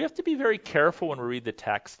 So we have to be very careful when we read the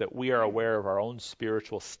text that we are aware of our own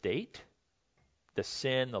spiritual state, the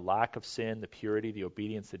sin, the lack of sin, the purity, the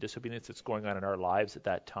obedience, the disobedience that's going on in our lives at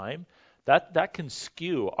that time. That can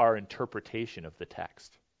skew our interpretation of the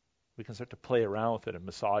text. We can start to play around with it and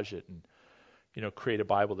massage it and create a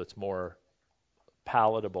Bible that's more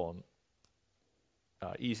palatable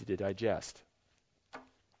and easy to digest.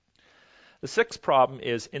 The 6th problem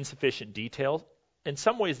is insufficient detail. In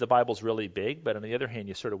some ways, the Bible's really big, but on the other hand,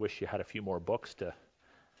 you sort of wish you had a few more books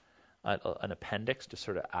an appendix to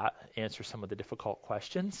sort of answer some of the difficult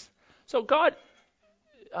questions. So God,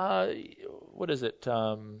 what is it?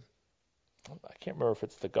 I can't remember if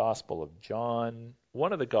it's the Gospel of John.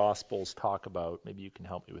 One of the Gospels talk about, maybe you can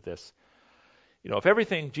help me with this, if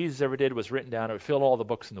everything Jesus ever did was written down, it would fill all the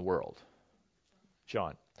books in the world.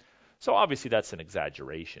 John. So obviously that's an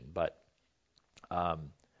exaggeration, but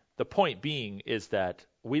the point being is that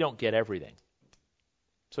we don't get everything.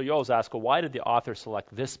 So you always ask, well, why did the author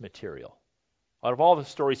select this material? Out of all the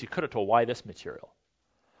stories he could have told, why this material?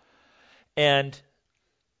 And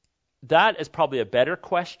that is probably a better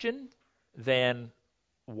question than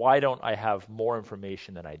why don't I have more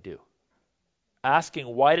information than I do? Asking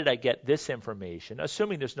why did I get this information,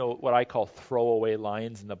 assuming there's no what I call throwaway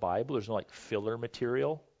lines in the Bible, there's no like filler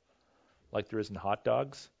material like there is in hot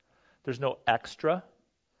dogs. There's no extra.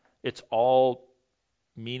 It's all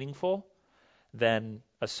meaningful. Then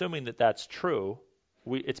assuming that that's true,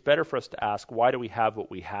 it's better for us to ask why do we have what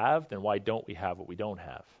we have than why don't we have what we don't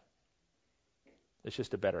have. It's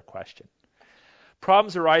just a better question.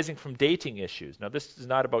 Problems arising from dating issues. Now, this is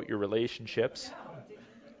not about your relationships,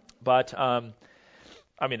 but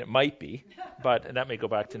it might be, and that may go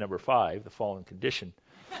back to number 5, the fallen condition.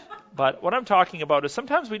 But what I'm talking about is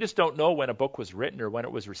sometimes we just don't know when a book was written or when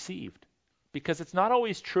it was received, because it's not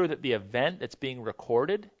always true that the event that's being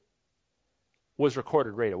recorded was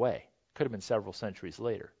recorded right away. Could have been several centuries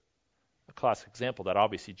later. A classic example that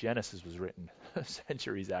obviously Genesis was written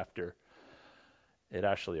centuries after it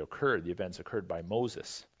actually occurred. The events occurred by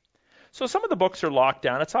Moses. So some of the books are locked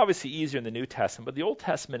down. It's obviously easier in the New Testament, but the Old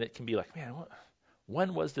Testament it can be like, man,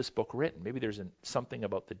 when was this book written? Maybe there's something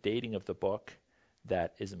about the dating of the book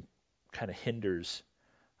that kind of hinders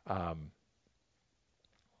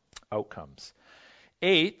outcomes.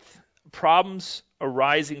 8th, problems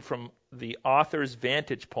arising from the author's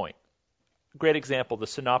vantage point. Great example, the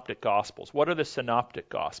Synoptic Gospels. What are the Synoptic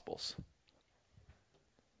Gospels?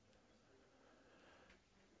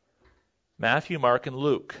 Matthew, Mark, and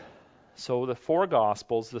Luke. So the four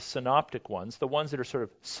Gospels, the synoptic ones, the ones that are sort of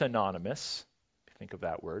synonymous, if you think of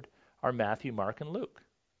that word, are Matthew, Mark, and Luke.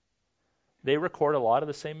 They record a lot of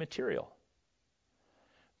the same material.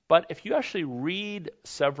 But if you actually read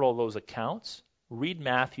several of those accounts, read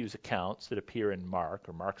Matthew's accounts that appear in Mark,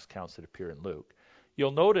 or Mark's accounts that appear in Luke, you'll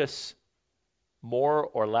notice more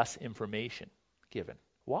or less information given.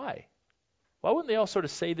 Why? Why wouldn't they all sort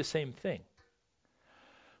of say the same thing?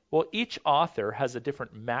 Well, each author has a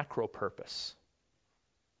different macro purpose.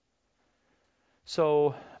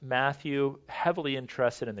 So Matthew, heavily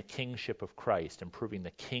interested in the kingship of Christ, and proving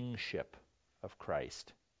the kingship of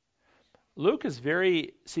Christ. Luke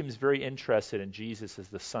seems very interested in Jesus as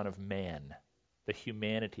the Son of Man, the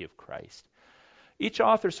humanity of Christ. Each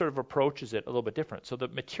author sort of approaches it a little bit different. So the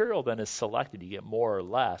material then is selected, you get more or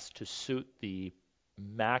less, to suit the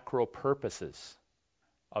macro purposes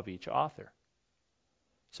of each author.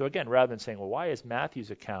 So again, rather than saying, well, why is Matthew's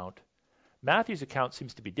account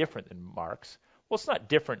seems to be different than Mark's. Well, it's not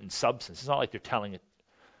different in substance. It's not like they're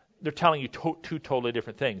telling you two totally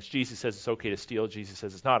different things. Jesus says it's okay to steal. Jesus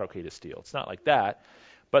says it's not okay to steal. It's not like that.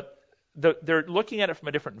 But they're looking at it from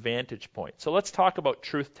a different vantage point. So let's talk about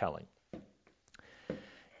truth-telling.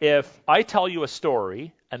 If I tell you a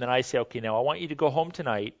story, and then I say, okay, now I want you to go home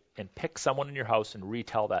tonight and pick someone in your house and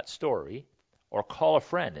retell that story, or call a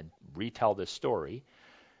friend and retell this story,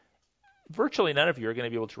 virtually none of you are going to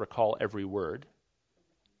be able to recall every word.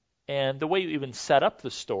 And the way you even set up the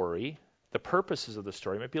story, the purposes of the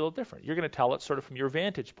story might be a little different. You're going to tell it sort of from your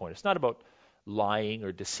vantage point. It's not about lying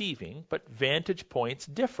or deceiving, but vantage points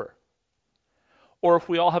differ. Or if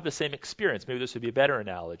we all have the same experience, maybe this would be a better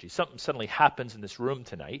analogy. Something suddenly happens in this room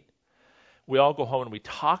tonight. We all go home and we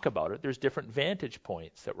talk about it. There's different vantage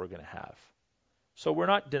points that we're going to have. So we're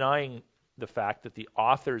not denying the fact that the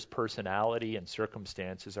author's personality and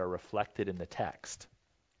circumstances are reflected in the text.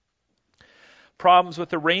 Problems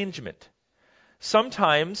with arrangement.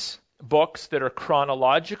 Sometimes books that are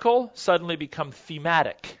chronological suddenly become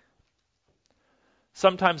thematic.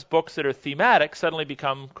 Sometimes books that are thematic suddenly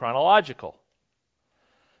become chronological.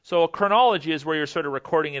 So a chronology is where you're sort of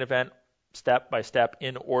recording an event step by step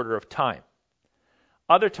in order of time.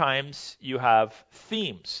 Other times you have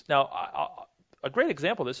themes. Now, a great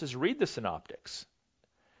example of this is read the synoptics.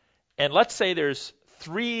 And let's say there's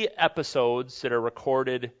 3 episodes that are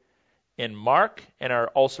recorded in Mark and are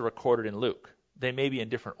also recorded in Luke. They may be in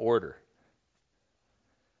different order.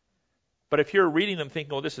 But if you're reading them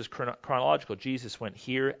thinking, oh, this is chronological, Jesus went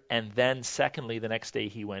here, and then secondly, the next day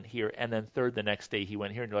he went here, and then third, the next day he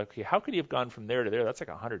went here, and you're like, okay, how could he have gone from there to there? That's like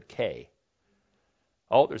 100K.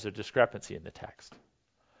 Oh, there's a discrepancy in the text.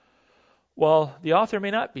 Well, the author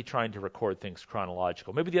may not be trying to record things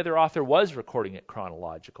chronological. Maybe the other author was recording it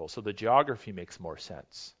chronological, so the geography makes more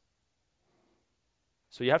sense.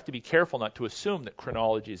 So you have to be careful not to assume that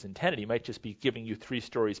chronology is intended. He might just be giving you 3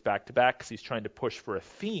 stories back to back because he's trying to push for a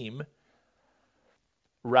theme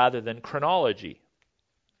rather than chronology.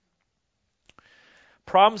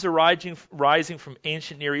 Problems arising from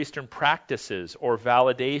ancient Near Eastern practices or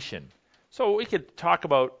validation. So we could talk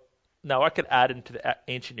about, now I could add into the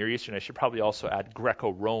ancient Near Eastern, I should probably also add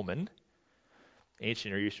Greco-Roman.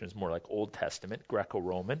 Ancient Near Eastern is more like Old Testament,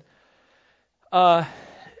 Greco-Roman.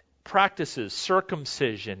 Practices,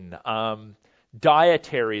 circumcision,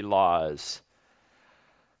 dietary laws,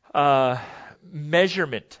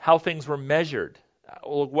 measurement, how things were measured.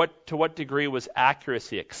 To what degree was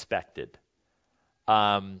accuracy expected?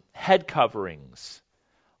 Head coverings.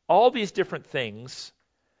 All these different things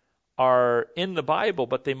are in the Bible,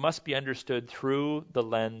 but they must be understood through the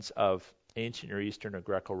lens of ancient Near Eastern or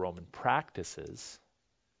Greco-Roman practices.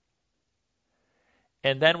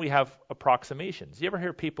 And then we have approximations. You ever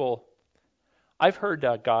hear people, I've heard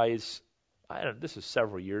guys, this is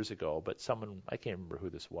several years ago, but someone, I can't remember who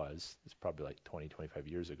this was. It's probably like 20, 25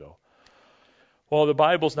 years ago. Well, the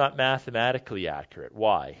Bible's not mathematically accurate.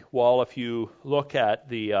 Why? Well, if you look at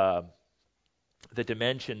the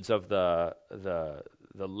dimensions of the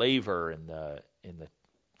laver in the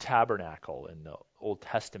tabernacle in the Old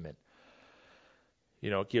Testament,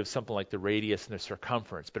 it gives something like the radius and the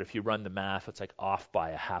circumference. But if you run the math, it's like off by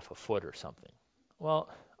a half a foot or something. Well,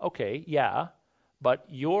 okay, yeah, but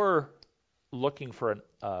you're looking for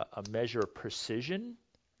a measure of precision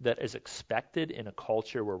that is expected in a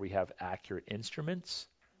culture where we have accurate instruments.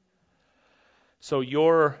 So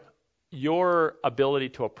your ability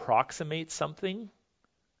to approximate something,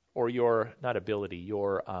 or your, not ability,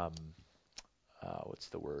 your, what's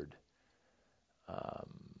the word?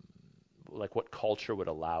 Like what culture would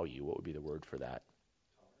allow you? What would be the word for that?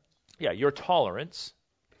 Yeah, your tolerance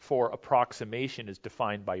for approximation is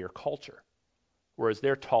defined by your culture. whereas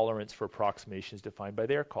their tolerance for approximation is defined by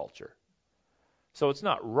their culture. So it's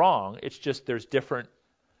not wrong. It's just there's different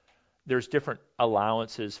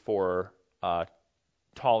allowances for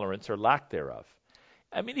tolerance or lack thereof.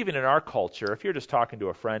 I mean, even in our culture, if you're just talking to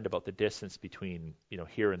a friend about the distance between,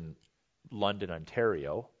 here in London,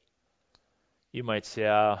 Ontario, you might say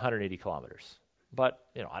 180 kilometers. But,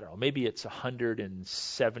 I don't know, maybe it's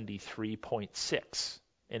 173.6.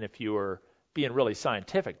 And if you were being really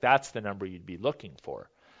scientific, that's the number you'd be looking for.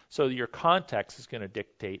 So your context is going to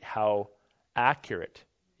dictate how accurate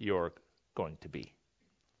you're going to be.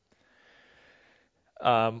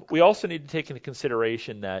 We also need to take into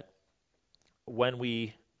consideration that when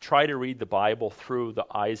we try to read the Bible through the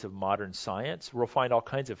eyes of modern science, we'll find all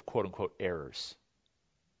kinds of quote-unquote errors.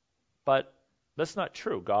 But that's not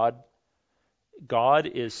true. God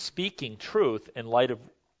is speaking truth in light of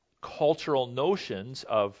cultural notions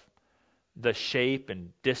of the shape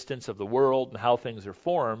and distance of the world and how things are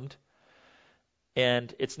formed.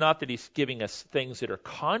 And it's not that he's giving us things that are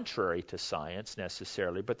contrary to science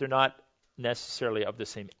necessarily, but they're not necessarily of the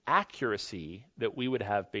same accuracy that we would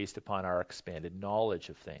have based upon our expanded knowledge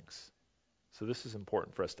of things. So this is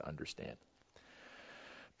important for us to understand.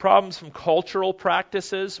 Problems from cultural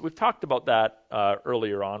practices. We've talked about that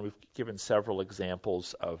earlier on. We've given several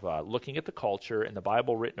examples of looking at the culture. In the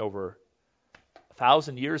Bible written over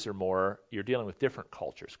 1,000 years or more, you're dealing with different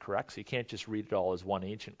cultures, correct? So you can't just read it all as one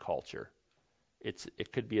ancient culture.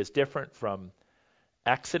 It could be as different from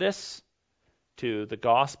Exodus to the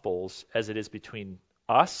Gospels as it is between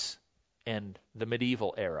us and the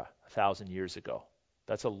medieval era 1,000 years ago.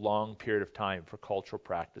 That's a long period of time for cultural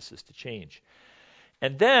practices to change.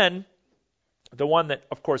 And then the one that,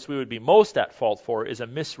 of course, we would be most at fault for is a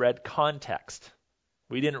misread context.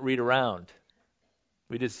 We didn't read around.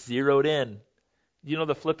 We just zeroed in. You know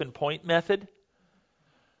the flip and point method?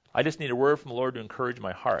 I just need a word from the Lord to encourage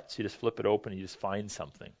my heart. So you just flip it open and you just find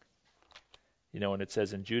something. And it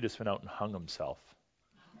says, and Judas went out and hung himself.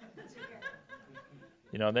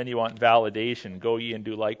 And then you want validation. Go ye and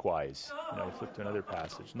do likewise. Flip to another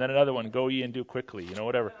passage. And then another one, go ye and do quickly.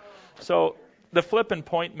 Whatever. So the flip and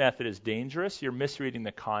point method is dangerous. You're misreading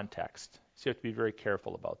the context. So you have to be very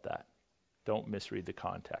careful about that. Don't misread the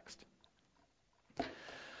context.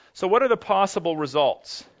 So what are the possible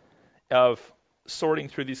results of sorting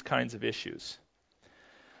through these kinds of issues?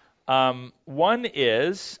 One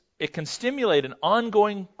is it can stimulate an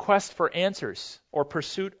ongoing quest for answers or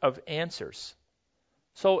pursuit of answers.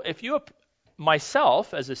 So if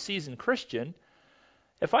myself as a seasoned Christian,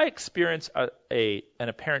 if I experience an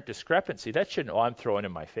apparent discrepancy, that shouldn't, I'm throwing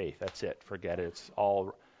in my faith. That's it. Forget it. It's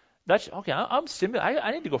all, okay, I'm stimulated.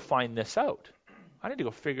 I need to go find this out. I need to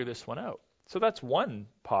go figure this one out. So that's one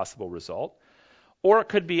possible result. Or it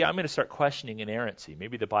could be, I'm going to start questioning inerrancy.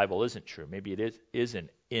 Maybe the Bible isn't true. Maybe it is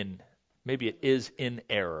in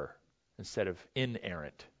error instead of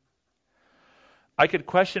inerrant. I could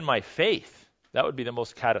question my faith. That would be the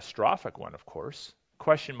most catastrophic one, of course.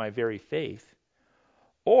 Question my very faith.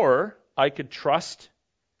 Or I could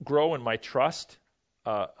grow in trust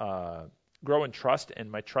and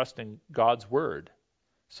my trust in God's word.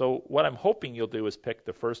 So what I'm hoping you'll do is pick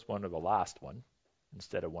the first one or the last one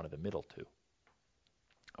instead of one of the middle two.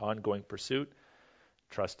 Ongoing pursuit,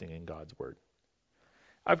 trusting in God's word.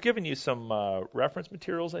 I've given you some reference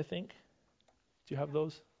materials, I think. Do you have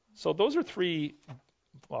those? So those are 5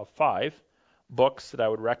 books that I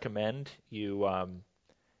would recommend you,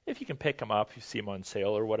 if you can pick them up, if you see them on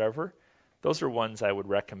sale or whatever. Those are ones I would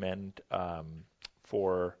recommend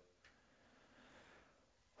for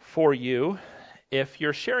you. If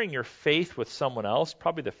you're sharing your faith with someone else,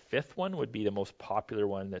 probably the 5th one would be the most popular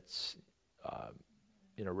one that's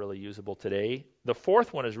really usable today. The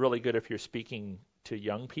 4th one is really good if you're speaking to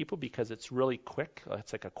young people because it's really quick.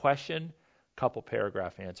 It's like a question, couple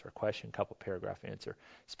paragraph answer, a question, couple paragraph answer.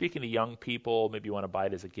 Speaking to young people, maybe you want to buy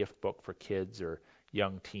it as a gift book for kids or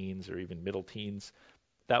young teens or even middle teens.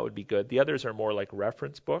 That would be good. The others are more like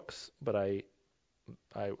reference books, but I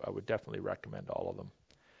would definitely recommend all of them.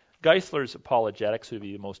 Geisler's Apologetics would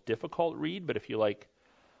be the most difficult read, but if you like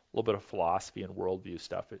a little bit of philosophy and worldview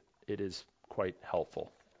stuff, it is quite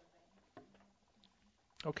helpful.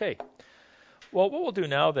 Okay. Well, what we'll do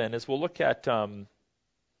now then is we'll look at 7:30.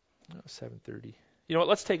 You know what?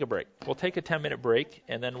 Let's take a break. We'll take a 10-minute break,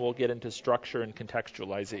 and then we'll get into structure and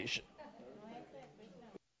contextualization.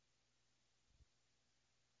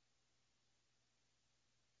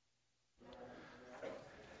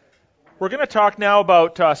 We're going to talk now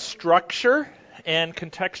about structure and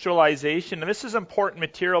contextualization. And this is important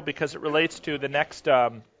material because it relates to the next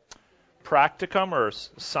practicum or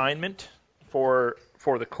assignment for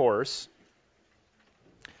the course.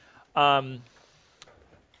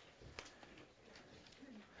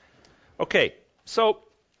 Okay, so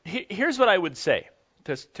here's what I would say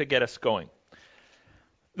to get us going.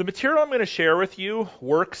 The material I'm going to share with you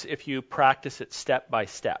works if you practice it step by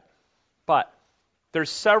step. But there's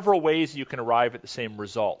several ways you can arrive at the same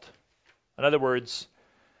result. In other words,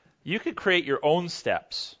 you could create your own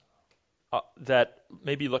steps that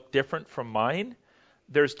maybe look different from mine.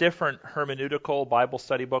 There's different hermeneutical Bible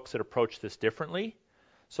study books that approach this differently.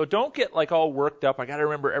 So don't get like all worked up. I got to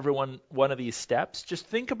remember every one of these steps. Just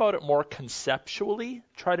think about it more conceptually.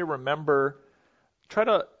 Try to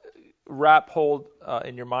wrap hold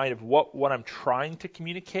in your mind of what I'm trying to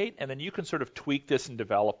communicate, and then you can sort of tweak this and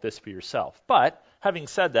develop this for yourself. But having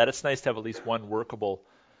said that, it's nice to have at least one workable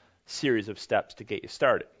series of steps to get you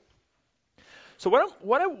started. So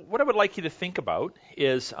what I would like you to think about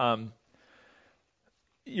is,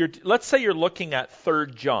 let's say you're looking at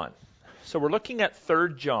 3 John. So we're looking at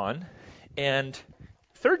 3 John, and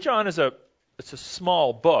 3 John it's a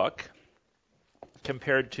small book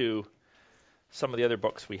compared to some of the other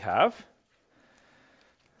books we have.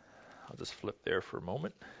 I'll just flip there for a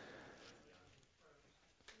moment.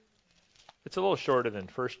 It's a little shorter than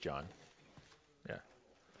 1 John. Yeah.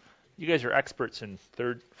 You guys are experts in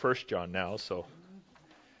 1 John now, so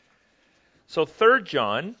 3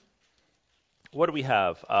 John, what do we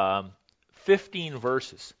have? 15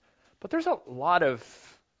 verses. But there's a lot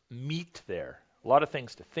of meat there, a lot of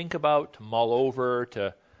things to think about, to mull over,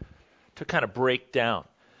 to kind of break down.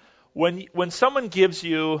 When someone gives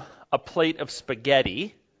you a plate of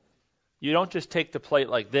spaghetti, you don't just take the plate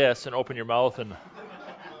like this and open your mouth and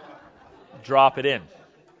drop it in.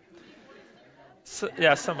 So,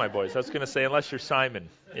 yeah, some of my boys. I was going to say, unless you're Simon.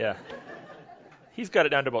 Yeah. He's got it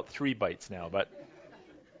down to about 3 bites now, but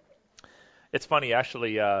it's funny,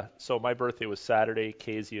 actually. So my birthday was Saturday.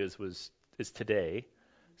 Kezia's is today.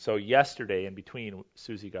 So yesterday, in between,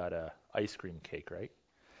 Susie got a ice cream cake, right?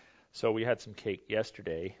 So we had some cake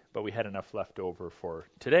yesterday, but we had enough left over for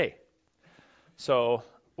today. So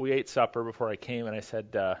we ate supper before I came, and I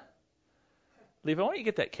said, Levi, why don't you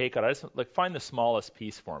get that cake out? I just find the smallest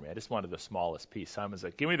piece for me. I just wanted the smallest piece. Simon's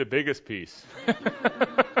like, give me the biggest piece.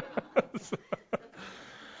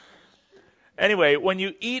 Anyway, when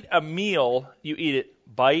you eat a meal, you eat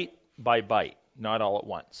it bite by bite, not all at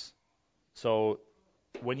once. So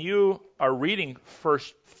when you are reading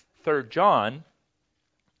 3 John,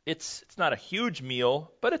 it's not a huge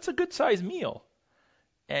meal, but it's a good-sized meal.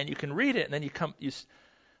 And you can read it, and then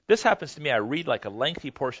this happens to me. I read like a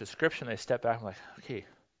lengthy portion of Scripture, and I step back, I'm like, okay,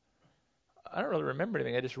 I don't really remember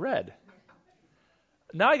anything I just read.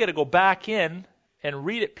 Now I got to go back in and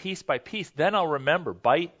read it piece by piece. Then I'll remember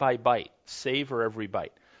bite by bite, savor every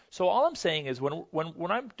bite. So all I'm saying is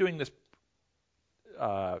when I'm doing this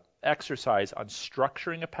exercise on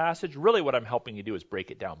structuring a passage, really what I'm helping you do is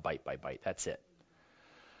break it down bite by bite. That's it.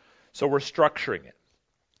 So we're structuring it.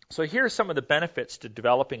 So here are some of the benefits to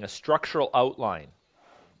developing a structural outline.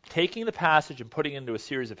 Taking the passage and putting it into a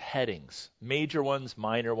series of headings, major ones,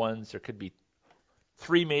 minor ones. There could be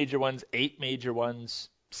 3 major ones, 8 major ones,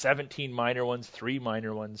 17 minor ones, 3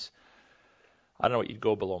 minor ones. I don't know what you'd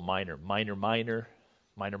go below minor. Minor, minor,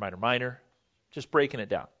 minor, minor, minor. Just breaking it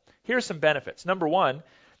down. Here's some benefits. Number 1,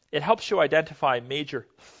 it helps you identify major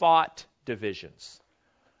thought divisions.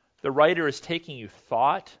 The writer is taking you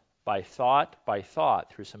thought by thought by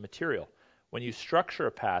thought through some material. When you structure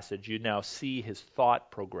a passage, you now see his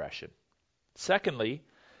thought progression. Secondly,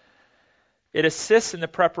 it assists in the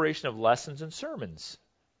preparation of lessons and sermons.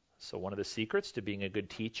 So one of the secrets to being a good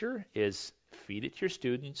teacher is feed it to your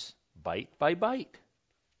students bite by bite.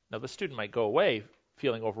 Now the student might go away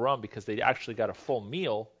feeling overwhelmed because they actually got a full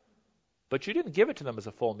meal, but you didn't give it to them as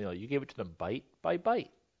a full meal. You gave it to them bite by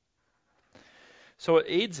bite. So it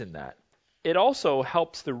aids in that. It also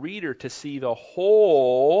helps the reader to see the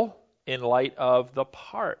whole in light of the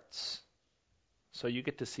parts. So you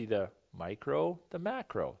get to see the micro, the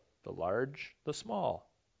macro, the large, the small,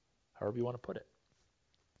 however you want to put it.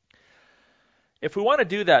 If we want to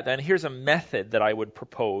do that, then here's a method that I would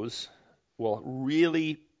propose will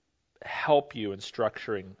really help you in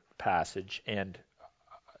structuring passage and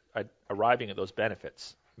arriving at those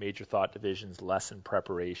benefits. Major thought divisions, lesson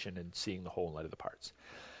preparation, and seeing the whole in light of the parts.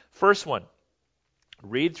 First one,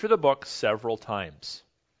 read through the book several times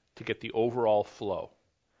to get the overall flow.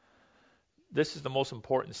 This is the most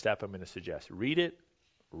important step I'm going to suggest. Read it,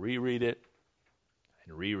 reread it,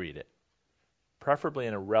 and reread it. Preferably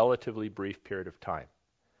in a relatively brief period of time.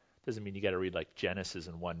 Doesn't mean you got to read like Genesis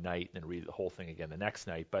in one night and then read the whole thing again the next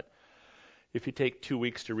night, but if you take 2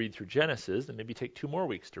 weeks to read through Genesis, then maybe take 2 more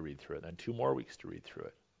weeks to read through it, then 2 more weeks to read through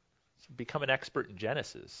it. So become an expert in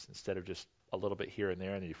Genesis instead of just a little bit here and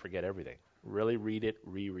there and then you forget everything. Really read it,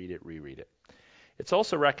 reread it, reread it. It's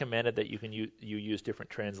also recommended that you use different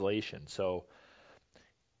translations. So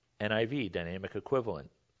NIV, dynamic equivalent.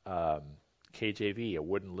 KJV, a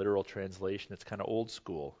wooden literal translation that's kind of old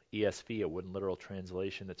school. ESV, a wooden literal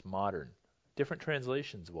translation that's modern. Different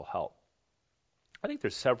translations will help. I think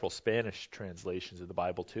there's several Spanish translations of the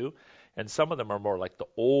Bible too, and some of them are more like the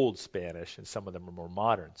old Spanish, and some of them are more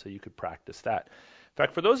modern, so you could practice that. In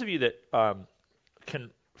fact, for those of you that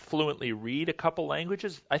can fluently read a couple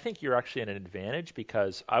languages, I think you're actually at an advantage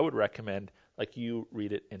because I would recommend like you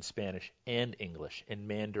read it in Spanish and English, in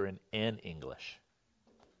Mandarin and English.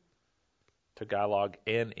 Tagalog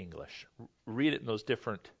and English. Read it in those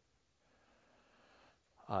different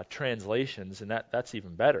translations, and that's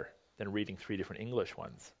even better than reading 3 different English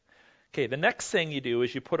ones. Okay, the next thing you do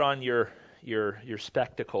is you put on your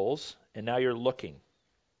spectacles, and now you're looking.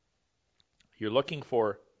 You're looking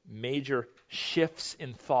for major shifts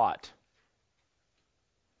in thought.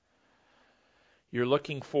 You're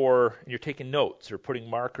taking notes or putting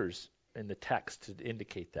markers in the text to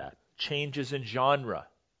indicate that. Changes in genre.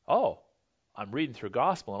 Oh, I'm reading through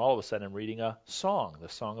gospel, and all of a sudden I'm reading a song, the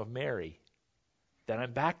Song of Mary. Then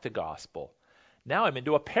I'm back to gospel. Now I'm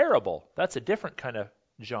into a parable. That's a different kind of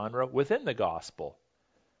genre within the gospel.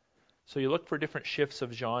 So you look for different shifts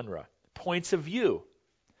of genre. Points of view.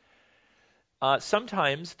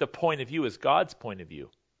 Sometimes the point of view is God's point of view.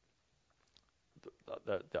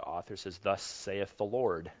 The author says, "Thus saith the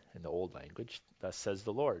Lord," in the old language. Thus says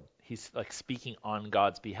the Lord. He's like speaking on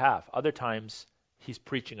God's behalf. Other times he's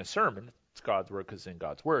preaching a sermon. It's God's word because it's in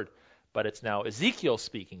God's word. But it's now Ezekiel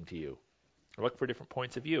speaking to you. Look for different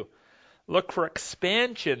points of view. Look for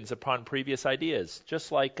expansions upon previous ideas.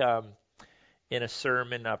 Just like in a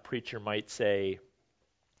sermon, a preacher might say,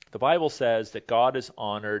 the Bible says that God is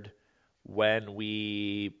honored when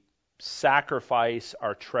we sacrifice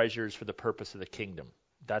our treasures for the purpose of the kingdom.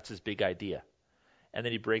 That's his big idea. And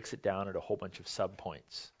then he breaks it down into a whole bunch of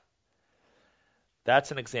subpoints.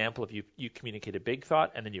 That's an example of you communicate a big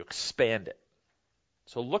thought and then you expand it.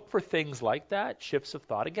 So look for things like that, shifts of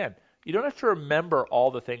thought. Again, you don't have to remember all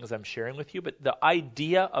the things I'm sharing with you, but the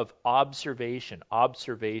idea of observation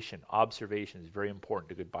is very important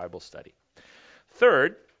to good Bible study.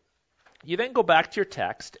 Third, you then go back to your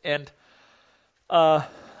text and I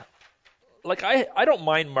don't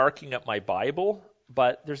mind marking up my Bible,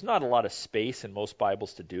 but there's not a lot of space in most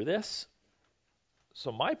Bibles to do this.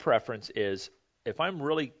 So my preference is if I'm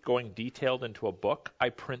really going detailed into a book, I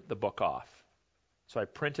print the book off. So I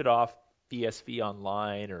print it off ESV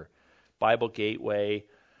Online or Bible Gateway.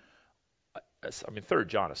 3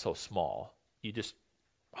 John is so small. You just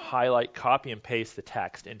highlight, copy, and paste the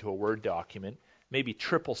text into a Word document, maybe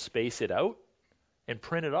triple space it out, and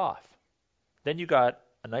print it off. Then you got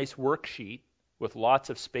a nice worksheet with lots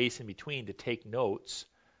of space in between to take notes,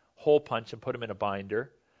 hole punch and put them in a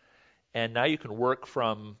binder. And now you can work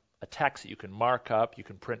from a text that you can mark up. You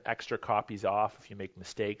can print extra copies off if you make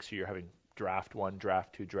mistakes, so you're having draft 1,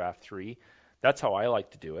 draft 2, draft 3. That's how I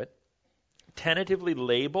like to do it. Tentatively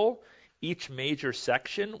label each major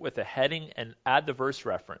section with a heading and add the verse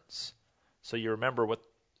reference. So you remember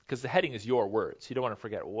because the heading is your words. You don't want to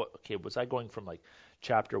forget, was I going from like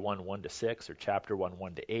chapter 1, 1 to 6 or chapter 1,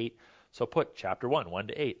 1 to 8? So put chapter 1, 1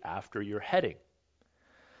 to 8 after your heading.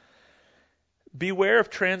 Beware of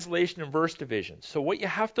translation and verse division. So what you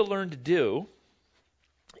have to learn to do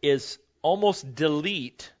is almost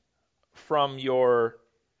delete from your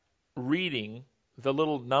reading the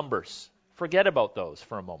little numbers. Forget about those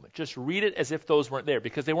for a moment. Just read it as if those weren't there,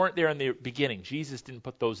 because they weren't there in the beginning. Jesus didn't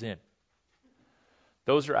put those in.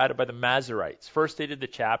 Those are added by the Masoretes. First they did the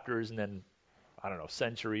chapters, and then,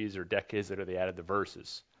 centuries or decades later they added the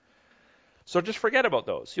verses. So just forget about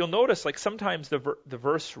those. You'll notice sometimes the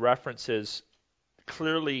verse references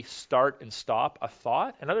clearly start and stop a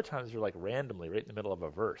thought, and other times they're randomly right in the middle of a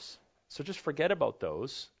verse. So just forget about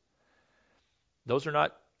those. Those are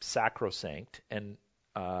not sacrosanct, and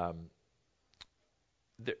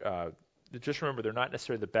just remember they're not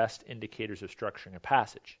necessarily the best indicators of structuring a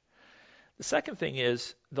passage. The second thing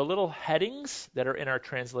is the little headings that are in our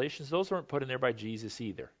translations, those weren't put in there by Jesus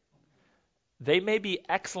either. They may be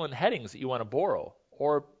excellent headings that you want to borrow,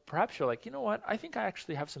 or perhaps you're like, you know what, I think I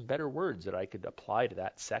actually have some better words that I could apply to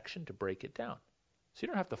that section to break it down. So you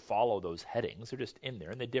don't have to follow those headings. They're just in there,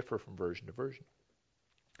 and they differ from version to version.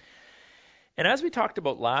 And as we talked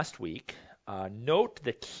about last week, note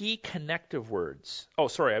the key connective words. Oh,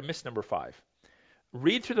 sorry, I missed number 5.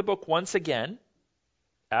 Read through the book once again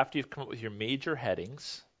after you've come up with your major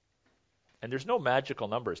headings. And there's no magical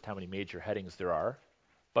number as to how many major headings there are.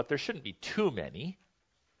 but there shouldn't be too many.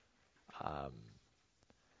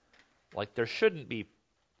 Like there shouldn't be,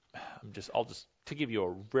 I'll just to give you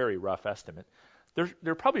a very rough estimate,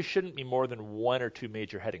 there probably shouldn't be more than 1 or 2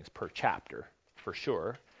 major headings per chapter, for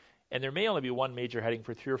sure. And there may only be 1 major heading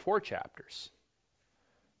for 3 or 4 chapters.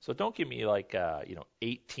 So don't give me like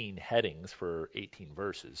 18 headings for 18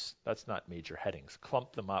 verses. That's not major headings.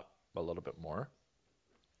 Clump them up a little bit more.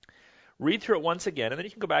 Read through it once again, and then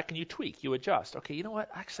you can go back and you tweak, you adjust. Okay, you know what?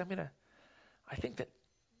 Actually, I think that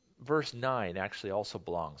verse 9 actually also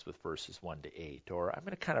belongs with verses 1 to 8, or I'm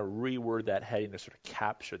going to kind of reword that heading to sort of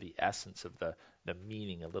capture the essence of the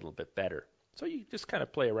meaning a little bit better. So you just kind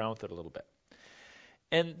of play around with it a little bit.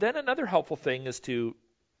 And then another helpful thing is to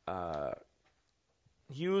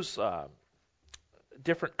use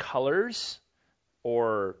different colors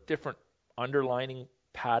or different underlining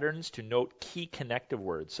patterns to note key connective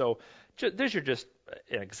words. So these are just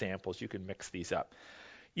examples. You can mix these up.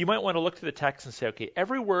 You might want to look to the text and say, okay,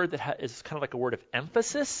 every word that is kind of like a word of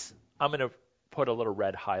emphasis, I'm going to put a little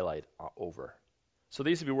red highlight over. So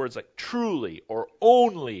these would be words like truly or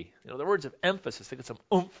only. The words of emphasis, they get some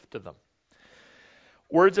oomph to them.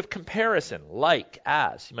 Words of comparison, like,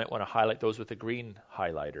 as. You might want to highlight those with a green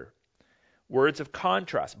highlighter. Words of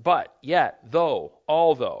contrast, but, yet, though,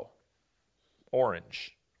 although,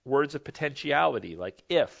 orange. Words of potentiality, like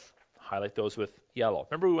if. Highlight those with yellow.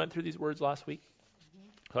 Remember we went through these words last week?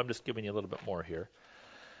 So I'm just giving you a little bit more here.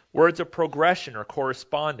 Words of progression or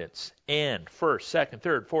correspondence. And, first, second,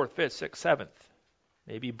 third, fourth, fifth, sixth, seventh.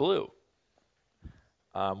 Maybe blue.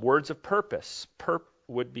 Words of purpose.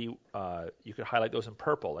 Would be, you could highlight those in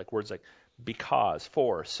purple, like words like because,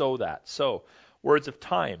 for, so that, so. Words of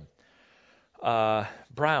time.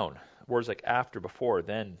 Brown. Words like after, before,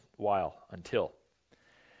 then, while, until.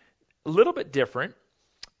 A little bit different.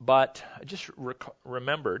 But I just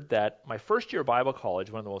remembered that my first year of Bible college,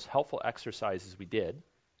 one of the most helpful exercises we did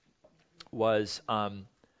was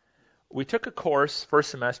we took a course first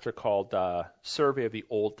semester called Survey of the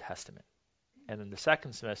Old Testament, and then the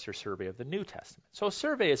second semester Survey of the New Testament. So a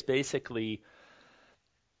survey is basically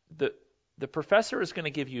the professor is going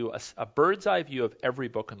to give you a bird's eye view of every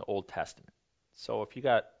book in the Old Testament. So if you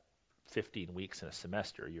got 15 weeks in a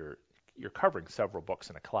semester, you're covering several books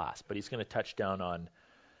in a class, but he's going to touch down on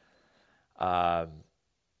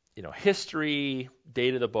history,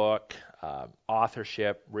 date of the book,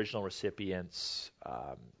 authorship, original recipients,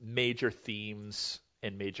 major themes,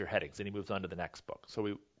 and major headings. And he moves on to the next book.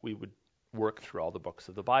 So we would work through all the books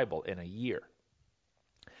of the Bible in a year.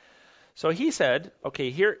 So he said, okay,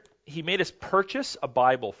 here he made us purchase a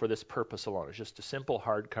Bible for this purpose alone. It's just a simple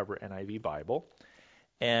hardcover NIV Bible.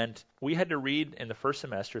 And we had to read in the first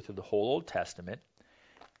semester through the whole Old Testament.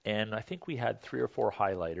 And I think we had 3 or 4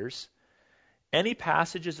 highlighters. Any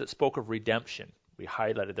passages that spoke of redemption, we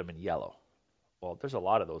highlighted them in yellow. Well, there's a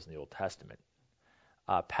lot of those in the Old Testament.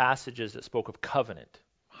 Passages that spoke of covenant,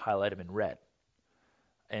 highlight them in red.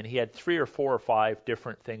 And he had 3 or 4 or 5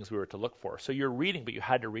 different things we were to look for. So you're reading, but you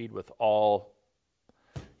had to read with all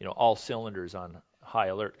cylinders on high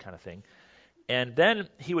alert kind of thing. And then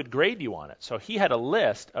he would grade you on it. So he had a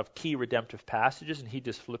list of key redemptive passages, and he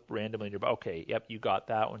just flipped randomly in your book. Okay, yep, you got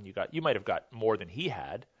that one. You might have got more than he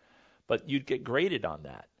had, but you'd get graded on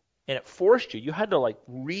that. And it forced you. You had to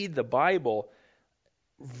read the Bible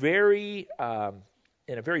in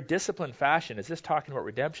a very disciplined fashion. Is this talking about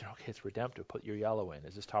redemption? Okay, it's redemptive. Put your yellow in.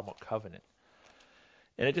 Is this talking about covenant?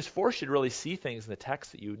 And it just forced you to really see things in the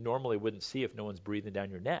text that you normally wouldn't see if no one's breathing down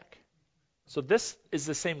your neck. So this is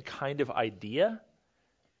the same kind of idea.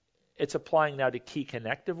 It's applying now to key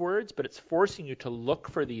connective words, but it's forcing you to look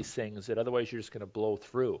for these things that otherwise you're just going to blow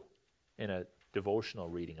through in a devotional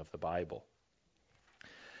reading of the Bible.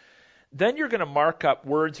 Then you're going to mark up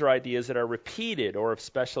words or ideas that are repeated or of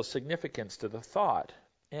special significance to the thought.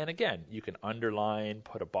 And again, you can underline,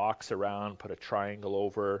 put a box around, put a triangle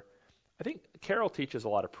over. I think Carol teaches a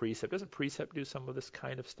lot of precept. Doesn't precept do some of this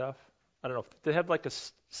kind of stuff? I don't know. Do they have like a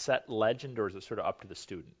set legend, or is it sort of up to the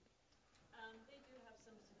student? They do have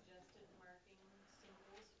some suggested marking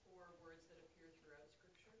symbols for words that appear throughout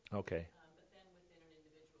Scripture. Okay. But then within an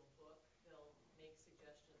individual book, they'll make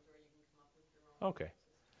suggestions, or you can come up with your own. Okay.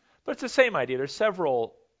 But it's the same idea. There's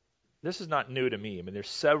several. This is not new to me. I mean, there's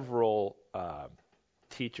several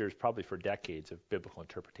teachers, probably for decades of biblical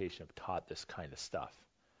interpretation, have taught this kind of stuff.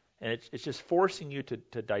 And it's just forcing you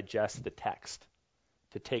to digest the text,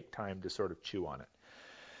 to take time to sort of chew on it.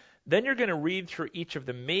 Then you're going to read through each of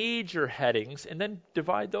the major headings and then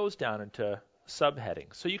divide those down into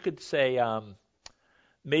subheadings. So you could say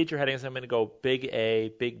Major headings, I'm going to go big A,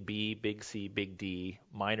 big B, big C, big D.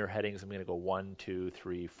 Minor headings, I'm going to go 1, 2,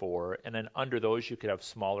 3, 4. And then under those, you could have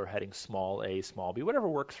smaller headings, small a, small b, whatever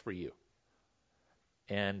works for you.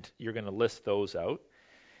 And you're going to list those out.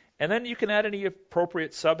 And then you can add any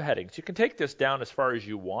appropriate subheadings. You can take this down as far as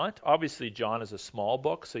you want. Obviously, John is a small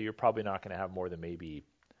book, so you're probably not going to have more than maybe,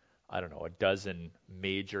 I don't know, a dozen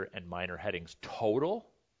major and minor headings total.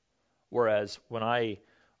 Whereas when I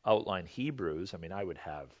outline Hebrews, I mean, I would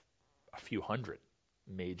have a few hundred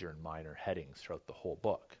major and minor headings throughout the whole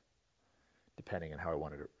book, depending on how I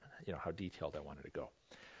wanted to, how detailed I wanted to go.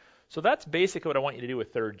 So that's basically what I want you to do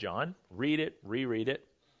with 3 John. Read it, reread it.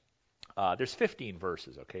 There's 15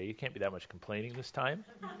 verses, okay? You can't be that much complaining this time,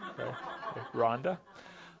 okay? Rhonda.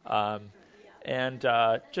 And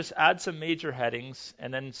just add some major headings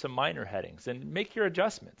and then some minor headings and make your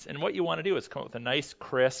adjustments. And what you want to do is come up with a nice,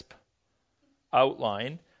 crisp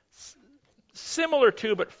outline, similar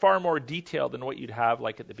to but far more detailed than what you'd have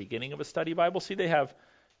like at the beginning of a study Bible. See, they have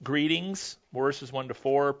greetings, verses 1 to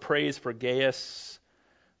 4, praise for Gaius,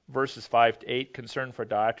 verses 5 to 8, concern for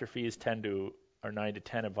Diotrephes, 9 to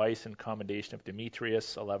 10, advice and commendation of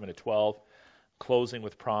Demetrius, 11 to 12, closing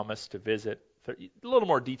with promise to visit. A little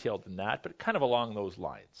more detailed than that, but kind of along those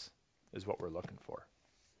lines is what we're looking for.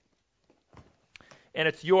 And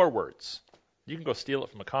it's your words. You can go steal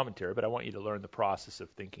it from a commentary, but I want you to learn the process of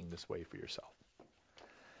thinking this way for yourself.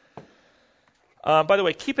 By the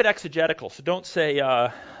way, keep it exegetical. So don't say,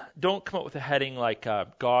 don't come up with a heading like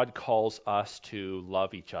God calls us to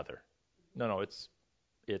love each other. No,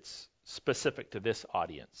 it's specific to this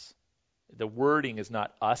audience. The wording is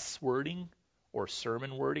not us wording or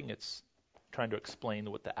sermon wording. It's trying to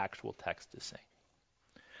explain what the actual text is saying.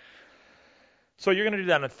 So you're going to do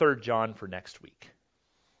that in 3 John for next week.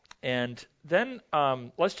 And then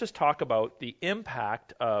let's just talk about the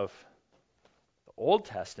impact of the Old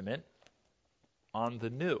Testament on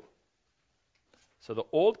the New. So the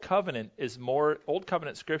Old Covenant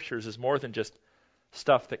Scriptures is more than just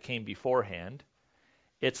stuff that came beforehand.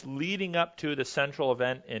 It's leading up to the central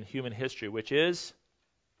event in human history, which is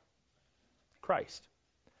Christ.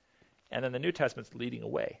 And then the New Testament's leading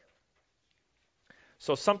away.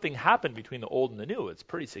 So something happened between the Old and the New. It's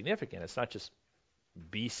pretty significant. It's not just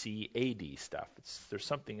BC AD stuff. There's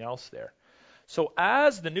something else there. So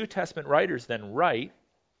as the New Testament writers then write,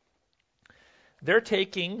 they're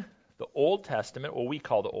taking the Old Testament, what we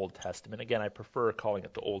call the Old Testament. Again, I prefer calling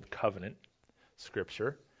it the Old Covenant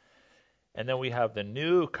Scripture. And then we have the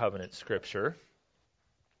New Covenant Scripture.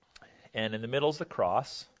 And in the middle is the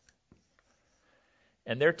cross.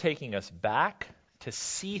 And they're taking us back to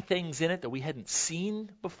see things in it that we hadn't seen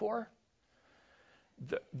before.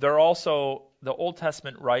 They're also, the Old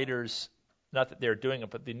Testament writers, not that they're doing it,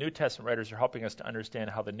 but the New Testament writers are helping us to understand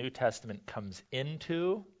how the New Testament comes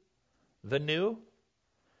into the New.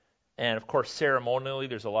 And of course, ceremonially,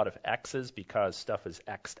 there's a lot of X's because stuff is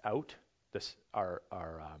X'd out. Our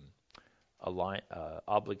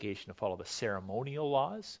obligation to follow the ceremonial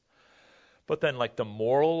laws. But then like the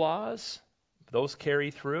moral laws, those carry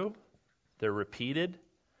through. They're repeated.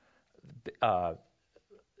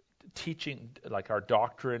 Teaching, like our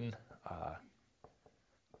doctrine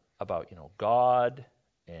about, God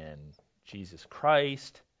and Jesus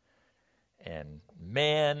Christ and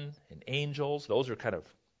man and angels, those are kind of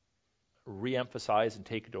re-emphasized and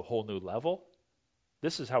taken to a whole new level.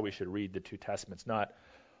 This is how we should read the two Testaments, not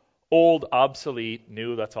old, obsolete,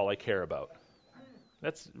 new, that's all I care about.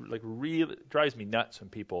 That's like really drives me nuts when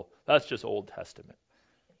people, that's just Old Testament.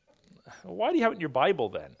 Why do you have it in your Bible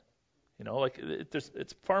then?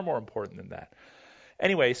 It's far more important than that.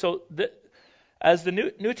 Anyway, so as the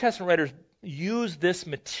New Testament writers use this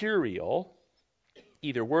material,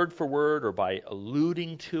 either word for word or by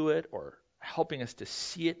alluding to it or helping us to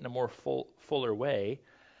see it in a more fuller way,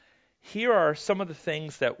 here are some of the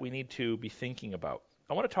things that we need to be thinking about.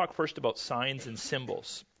 I want to talk first about signs and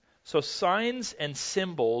symbols. So signs and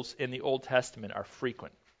symbols in the Old Testament are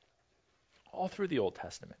frequent, all through the Old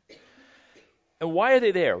Testament. And why are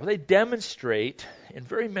they there? Well, they demonstrate in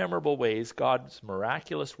very memorable ways God's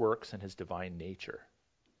miraculous works and his divine nature.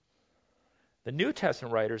 The New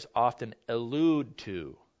Testament writers often allude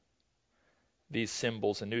to these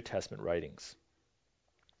symbols in New Testament writings.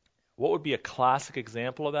 What would be a classic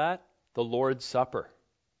example of that? The Lord's Supper.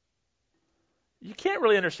 You can't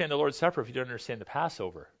really understand the Lord's Supper if you don't understand the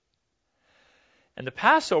Passover. And the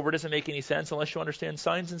Passover doesn't make any sense unless you understand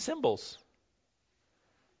signs and symbols.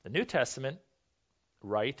 The New Testament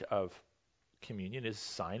rite of communion is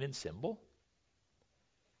sign and symbol,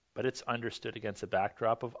 but it's understood against a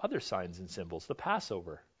backdrop of other signs and symbols, the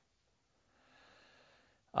Passover.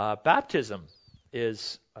 Baptism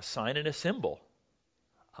is a sign and a symbol.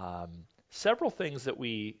 Several things that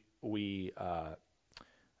we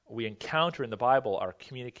encounter in the Bible are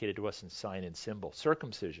communicated to us in sign and symbol.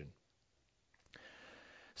 Circumcision.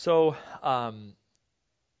 So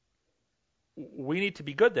we need to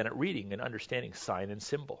be good then at reading and understanding sign and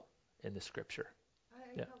symbol in the Scripture. I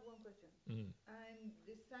Yeah. have one question. Mm. And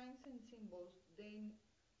the signs and symbols, they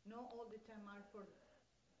not all the time are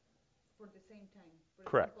for the same time. For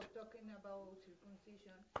Correct. example, talking about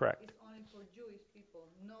circumcision Correct. is only for Jewish people,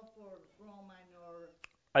 not for Roman or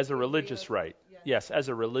As a religious rite. Yeah. Yes, as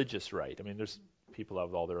a religious rite. I mean, there's people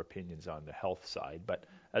have all their opinions on the health side, but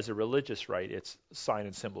as a religious rite, it's sign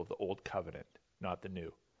and symbol of the Old Covenant, not the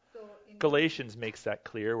New. So in Galatians makes that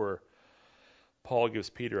clear, where Paul gives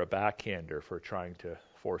Peter a backhander for trying to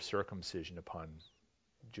force circumcision upon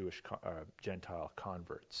Jewish Gentile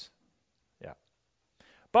converts. Yeah.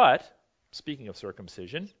 But speaking of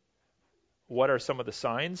circumcision, what are some of the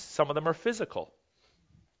signs? Some of them are physical.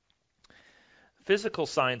 Physical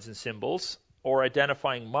signs and symbols, or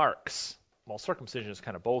identifying marks. Well, circumcision is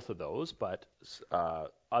kind of both of those, but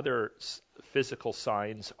other physical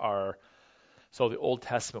signs are, so the Old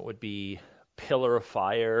Testament would be pillar of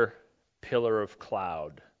fire, pillar of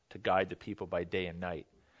cloud to guide the people by day and night.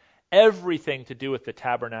 Everything to do with the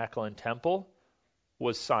tabernacle and temple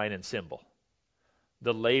was sign and symbol.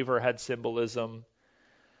 The laver had symbolism,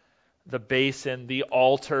 the basin, the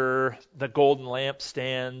altar, the golden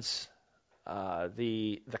lampstands,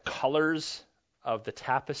 the colors of the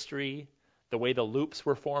tapestry, the way the loops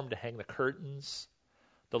were formed to hang the curtains,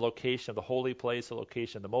 the location of the holy place, the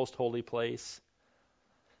location of the most holy place,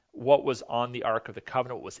 what was on the Ark of the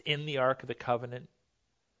Covenant, what was in the Ark of the Covenant.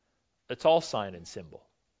 It's all sign and symbol.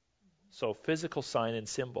 So physical sign and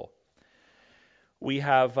symbol. We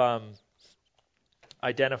have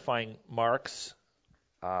identifying marks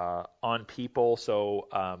on people. So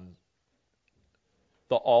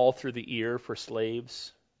the awl through the ear for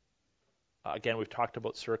slaves. Again, we've talked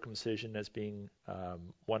about circumcision as being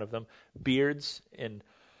one of them. Beards in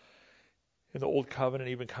the Old Covenant,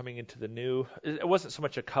 even coming into the New. It wasn't so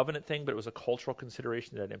much a covenant thing, but it was a cultural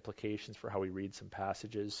consideration that had implications for how we read some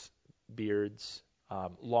passages. Beards.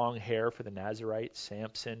 Long hair for the Nazarites,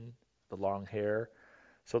 Samson, the long hair.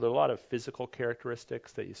 So there are a lot of physical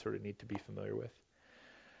characteristics that you sort of need to be familiar with.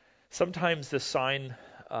 Sometimes the sign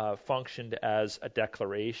functioned as a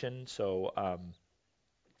declaration, so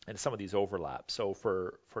and some of these overlap. So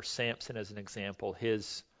for Samson, as an example,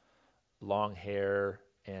 his long hair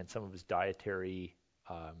and some of his dietary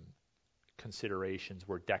considerations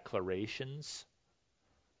were declarations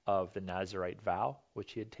of the Nazarite vow,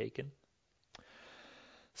 which he had taken.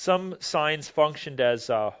 Some signs functioned as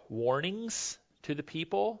warnings to the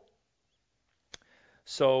people.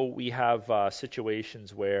 So we have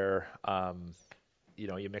situations where,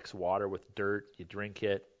 you mix water with dirt, you drink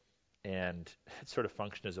it, and it sort of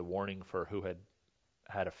functioned as a warning for who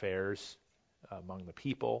had affairs among the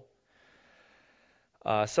people.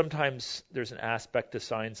 Sometimes there's an aspect to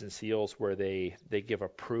signs and seals where they give a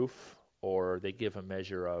proof or they give a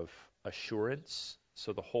measure of assurance.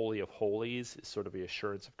 So the Holy of Holies is sort of the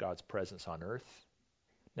assurance of God's presence on earth.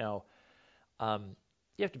 Now,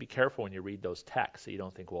 you have to be careful when you read those texts so you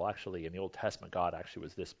don't think, well, actually, in the Old Testament, God actually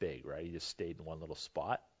was this big, right? He just stayed in one little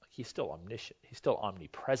spot. He's still omniscient. He's still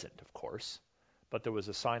omnipresent, of course. But there was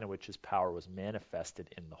a sign in which his power was manifested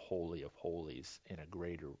in the Holy of Holies in a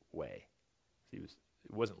greater way. It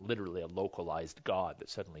wasn't literally a localized God that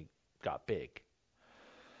suddenly got big.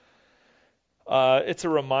 It's a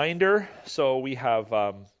reminder. So we have,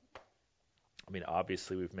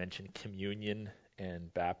 obviously we've mentioned communion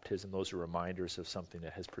and baptism. Those are reminders of something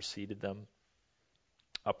that has preceded them.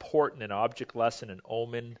 A portent, an object lesson, an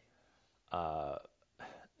omen. One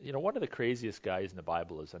of the craziest guys in the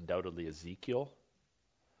Bible is undoubtedly Ezekiel.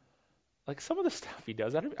 Like some of the stuff he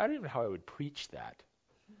does, I don't even know how I would preach that.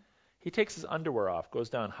 He takes his underwear off, goes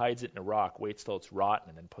down, hides it in a rock, waits till it's rotten,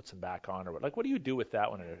 and then puts them back on. Or what do you do with that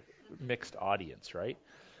one in a mixed audience, right?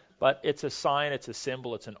 But it's a sign, it's a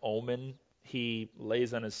symbol, it's an omen. He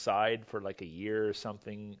lays on his side for like a year or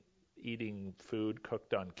something, eating food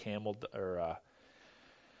cooked on camel or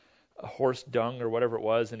a horse dung or whatever it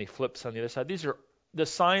was, and he flips on the other side. These are the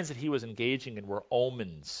signs that he was engaging in were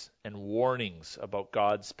omens and warnings about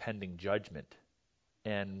God's pending judgment.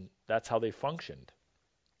 And that's how they functioned.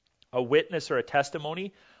 A witness or a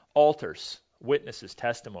testimony, altars, witnesses,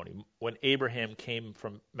 testimony. When Abraham came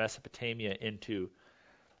from Mesopotamia into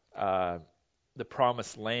the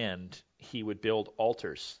promised land, he would build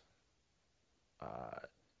altars,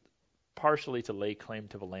 partially to lay claim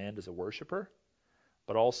to the land as a worshiper,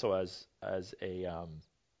 but also as a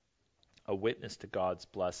a witness to God's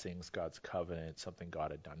blessings, God's covenant, something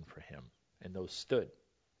God had done for him. And those stood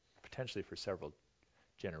potentially for several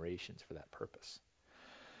generations for that purpose.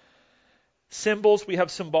 Symbols, we have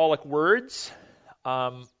symbolic words.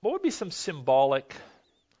 What would be some symbolic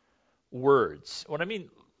words? When I mean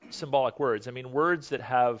symbolic words, I mean words that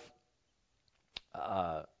have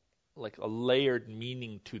like a layered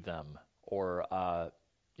meaning to them, or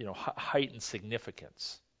heightened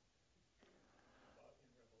significance.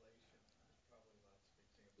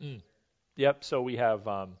 Yep. So we have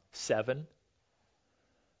 7.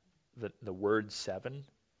 The word 7,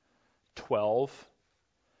 12.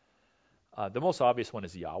 The most obvious one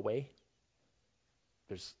is Yahweh.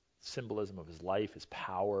 There's symbolism of his life, his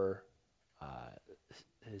power,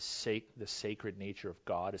 the sacred nature of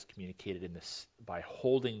God is communicated in this by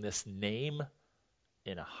holding this name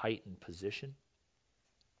in a heightened position.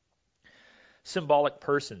 Symbolic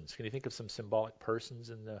persons. Can you think of some symbolic persons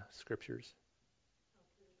in the scriptures?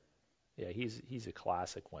 Yeah, he's a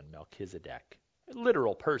classic one, Melchizedek. A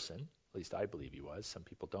literal person, at least I believe he was. Some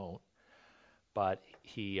people don't. But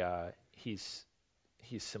he's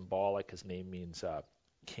symbolic. His name means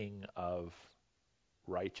king of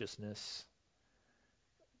righteousness.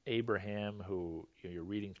 Abraham, who you're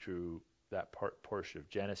reading through that portion of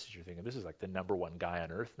Genesis, you're thinking this is like the number one guy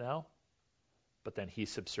on earth now. But then he's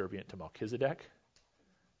subservient to Melchizedek,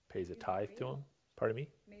 pays a tithe to him. Pardon me?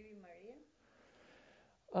 Maybe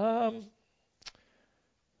Maria?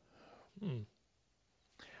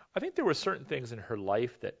 I think there were certain things in her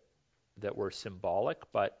life that were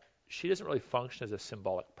symbolic, but she doesn't really function as a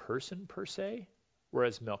symbolic person per se,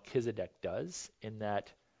 whereas Melchizedek does, in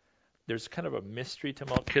that there's kind of a mystery to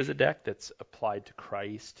Melchizedek that's applied to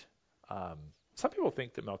Christ. Some people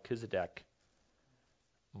think that Melchizedek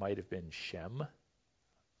might have been Shem,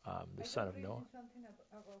 the son of Noah. Something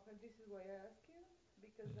about her. This is why I ask you,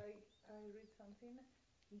 because I read something.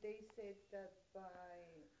 They said that by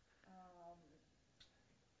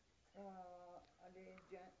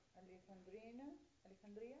Alexandria,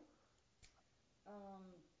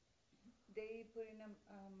 they put in a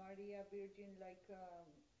Maria Virgin like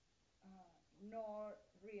no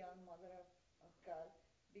real mother of God,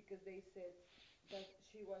 because they said that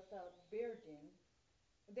she was a virgin.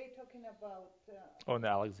 They're talking about... in the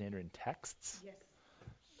Alexandrian texts? Yes.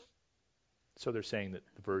 So they're saying that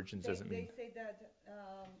the virgins doesn't mean... They say that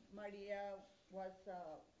Maria was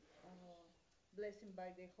blessed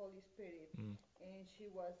by the Holy Spirit, and she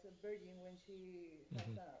was a virgin when she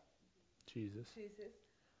has Jesus.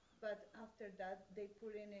 But after that, they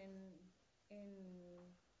put in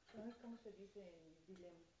 ¿cómo se dice?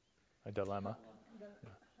 A dilemma.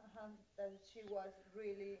 That she was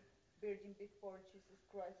really virgin before Jesus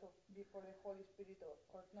Christ, or before the Holy Spirit,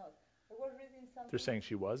 or not. I was reading something. They're saying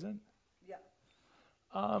she wasn't? Yeah.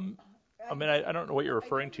 I mean, I don't know what you're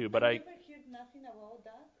referring to, but I never heard nothing about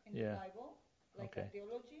that in the Bible, like a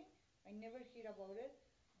theology. I never heard about it,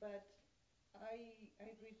 but I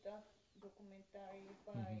read that documentary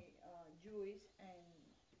by Jewish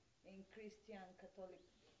and Christian Catholic.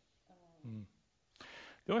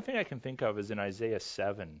 The only thing I can think of is in Isaiah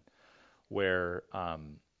 7, where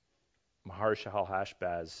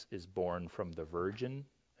Maher-shalal-hash-baz is born from the virgin,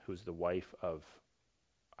 who's the wife of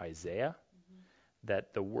Isaiah.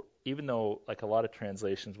 That even though, like, a lot of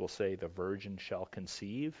translations will say the virgin shall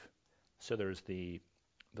conceive, so there's the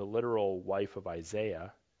literal wife of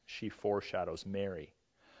Isaiah, she foreshadows Mary.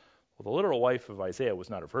 Well, the literal wife of Isaiah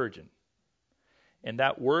was not a virgin. And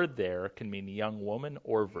that word there can mean young woman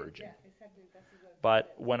or virgin. Yeah, exactly.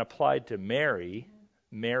 But when applied to Mary,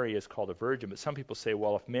 Mary is called a virgin. But some people say,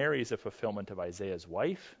 well, if Mary is a fulfillment of Isaiah's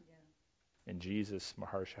wife, and Jesus,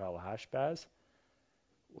 Maher-shalal-hash-baz,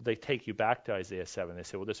 they take you back to Isaiah 7. They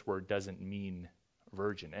say, well, this word doesn't mean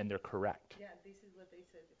virgin, and they're correct. Yeah, this is what they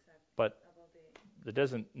said exactly. But that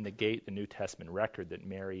doesn't negate the New Testament record that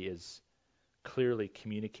Mary is clearly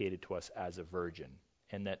communicated to us as a virgin,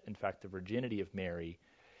 and that, in fact, the virginity of Mary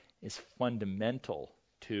is fundamental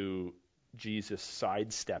to Jesus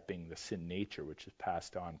sidestepping the sin nature, which is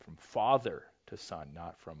passed on from father to son,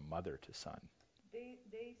 not from mother to son. They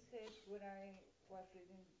said, when I was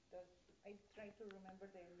reading that, I tried to remember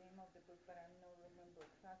the name of the book, but I don't remember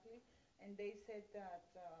exactly. And they said that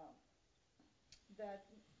that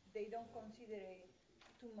they don't consider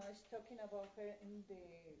too much talking about her in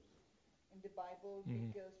the Bible,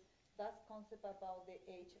 because that concept about the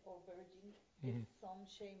age of virgin is some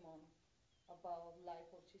shame on about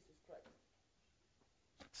life of Jesus Christ.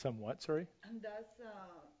 Somewhat, sorry? And that's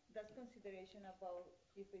consideration about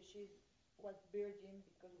if she was virgin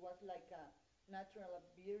because was like a natural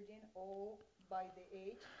virgin, or by the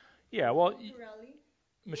age. Yeah, well, culturally,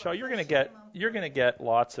 Michelle, you're going to get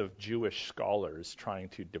lots of Jewish scholars trying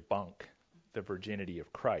to debunk the virginity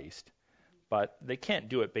of Christ, but they can't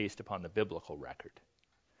do it based upon the biblical record.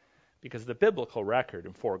 Because the biblical record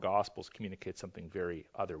in 4 Gospels communicates something very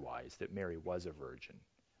otherwise, that Mary was a virgin.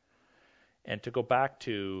 And to go back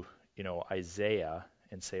to, Isaiah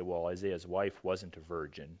and say, well, Isaiah's wife wasn't a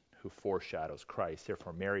virgin who foreshadows Christ,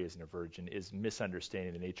 therefore Mary isn't a virgin, is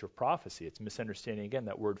misunderstanding the nature of prophecy. It's misunderstanding, again,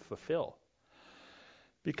 that word fulfill.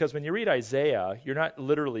 Because when you read Isaiah, you're not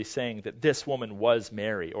literally saying that this woman was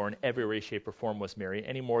Mary, or in every way, shape, or form was Mary,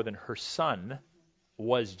 any more than her son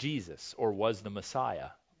was Jesus, or was the Messiah,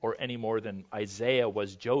 or any more than Isaiah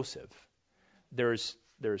was Joseph. There's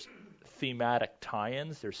thematic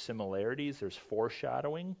tie-ins, there's similarities, there's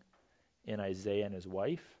foreshadowing in Isaiah and his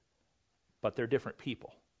wife, but they're different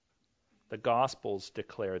people. The Gospels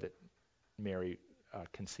declare that Mary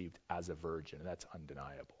conceived as a virgin, and that's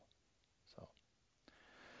undeniable. So,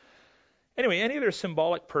 anyway, any other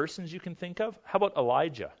symbolic persons you can think of? How about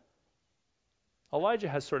Elijah? Elijah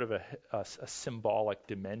has sort of a symbolic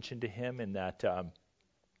dimension to him in that,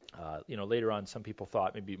 later on some people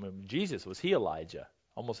thought maybe Jesus, was he Elijah?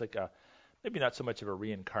 Almost like maybe not so much of a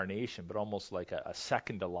reincarnation, but almost like a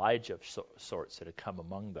second Elijah of sorts that had come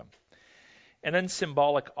among them. And then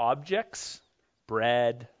symbolic objects,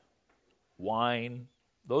 bread, wine,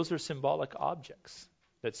 those are symbolic objects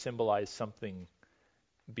that symbolize something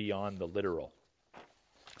beyond the literal.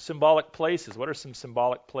 Symbolic places. What are some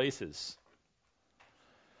symbolic places?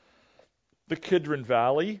 The Kidron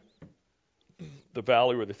Valley, the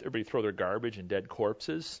valley where everybody throw their garbage and dead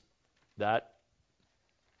corpses. That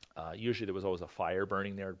usually there was always a fire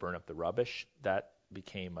burning there to burn up the rubbish. That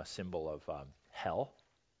became a symbol of hell.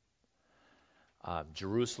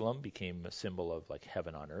 Jerusalem became a symbol of like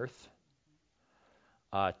heaven on earth.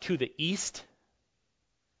 To the east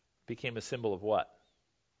became a symbol of what?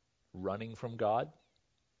 Running from God.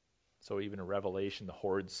 So even in Revelation, the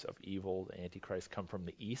hordes of evil, the Antichrist, come from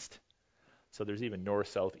the east. So there's even north,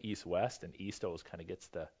 south, east, west, and east always kind of gets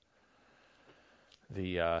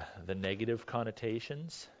the negative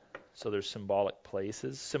connotations. So there's symbolic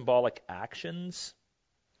places, symbolic actions.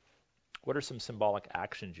 What are some symbolic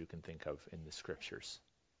actions you can think of in the scriptures?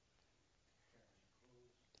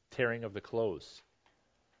 Tearing of the clothes,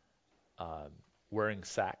 wearing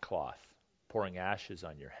sackcloth, pouring ashes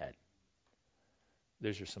on your head.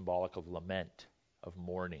 There's your symbolic of lament, of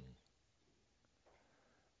mourning.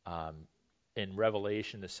 In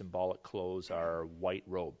Revelation, the symbolic clothes are white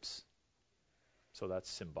robes. So that's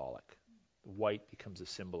symbolic. White becomes a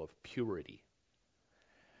symbol of purity.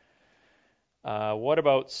 What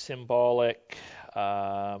about symbolic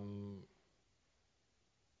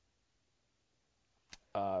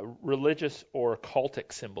religious or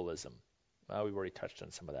cultic symbolism? We've already touched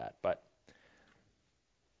on some of that, but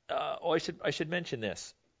I should mention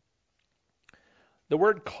this. The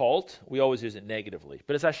word cult, we always use it negatively,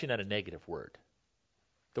 but it's actually not a negative word.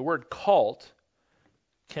 The word cult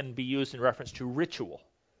can be used in reference to ritual.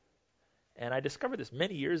 And I discovered this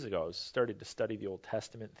many years ago. I started to study the Old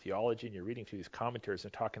Testament theology, and you're reading through these commentaries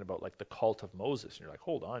and talking about like the cult of Moses, and you're like,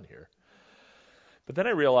 hold on here. But then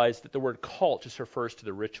I realized that the word cult just refers to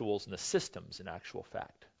the rituals and the systems in actual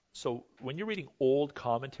fact. So when you're reading old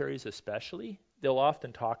commentaries especially, they'll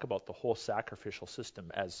often talk about the whole sacrificial system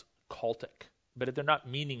as cultic, but they're not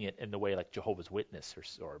meaning it in the way like Jehovah's Witness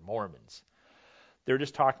or Mormons. They're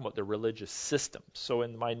just talking about the religious system. So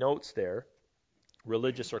in my notes there,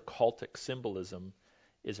 religious or cultic symbolism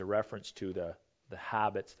is a reference to the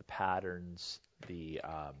habits, the patterns, the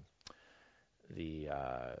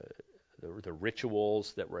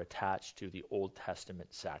rituals that were attached to the Old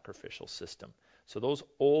Testament sacrificial system. So those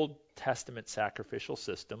Old Testament sacrificial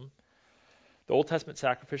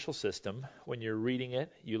system, when you're reading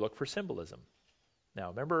it, you look for symbolism. Now,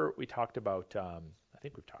 remember we talked about, I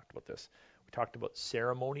think we've talked about this. We talked about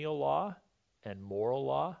ceremonial law and moral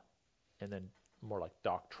law, and then more like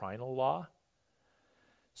doctrinal law.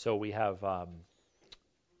 So we have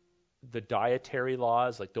the dietary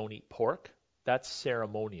laws, like don't eat pork. That's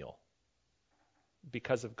ceremonial.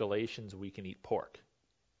 Because of Galatians, we can eat pork.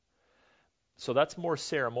 So that's more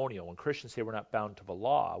ceremonial. When Christians say we're not bound to the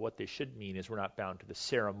law, what they should mean is we're not bound to the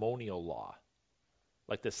ceremonial law,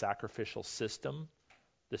 like the sacrificial system,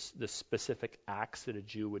 the specific acts that a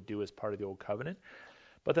Jew would do as part of the Old Covenant.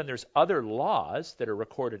 But then there's other laws that are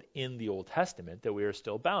recorded in the Old Testament that we are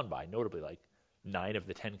still bound by, notably like 9 of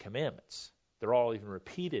the 10 Commandments. They're all even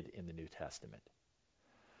repeated in the New Testament.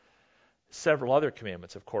 Several other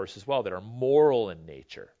commandments, of course, as well, that are moral in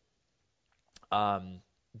nature.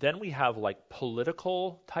 Then we have like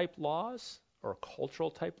political type laws or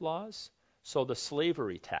cultural type laws. So the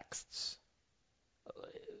slavery texts,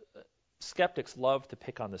 skeptics love to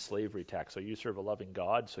pick on the slavery text. So you serve a loving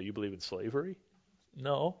God, so you believe in slavery?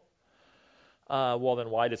 No. Well, then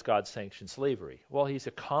why does God sanction slavery? Well, he's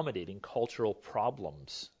accommodating cultural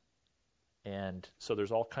problems. And so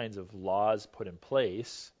there's all kinds of laws put in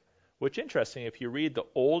place, which, interesting, if you read the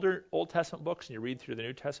older Old Testament books and you read through the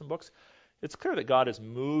New Testament books, it's clear that God is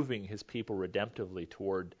moving his people redemptively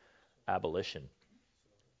toward abolition.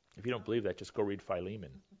 If you don't believe that, just go read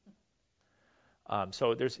Philemon.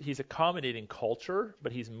 So he's accommodating culture,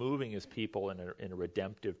 but he's moving his people in a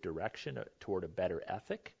redemptive direction toward a better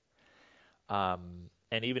ethic.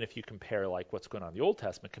 And even if you compare like what's going on in the Old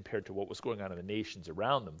Testament compared to what was going on in the nations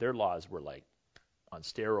around them, their laws were like on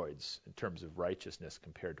steroids in terms of righteousness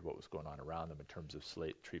compared to what was going on around them in terms of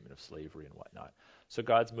treatment of slavery and whatnot. So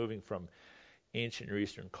God's moving from ancient Near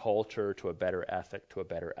Eastern culture to a better ethic, to a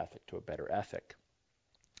better ethic, to a better ethic.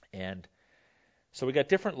 And so we got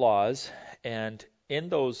different laws, and in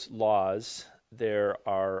those laws there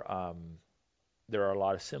are a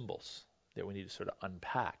lot of symbols that we need to sort of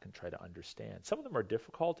unpack and try to understand. Some of them are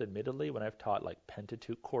difficult, admittedly. When I've taught like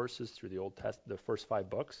Pentateuch courses through the Old Testament, the first 5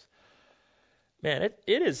 books, man,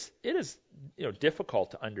 it is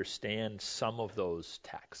difficult to understand some of those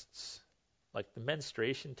texts. Like the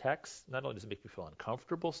menstruation texts, not only does it make me feel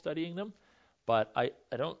uncomfortable studying them, but I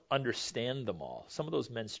don't understand them all. Some of those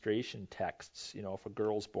menstruation texts, if a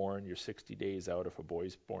girl's born, you're 60 days out. If a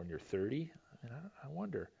boy's born, you're 30. And I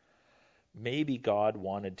wonder, maybe God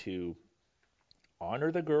wanted to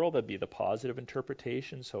honor the girl. That'd be the positive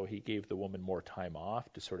interpretation. So he gave the woman more time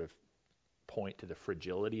off to sort of point to the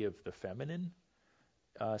fragility of the feminine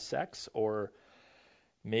sex. Or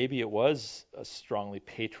maybe it was a strongly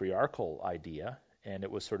patriarchal idea, and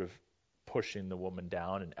it was sort of pushing the woman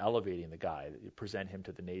down and elevating the guy, present him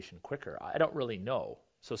to the nation quicker. I don't really know.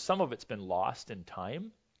 So some of it's been lost in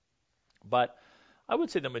time, but I would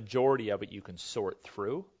say the majority of it you can sort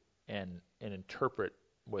through and interpret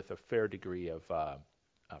with a fair degree of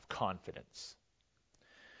confidence.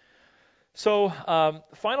 So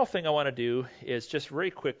the final thing I want to do is just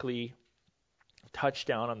very quickly touch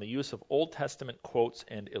down on the use of Old Testament quotes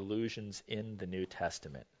and allusions in the New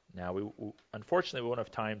Testament. Now, unfortunately, we won't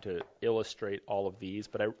have time to illustrate all of these,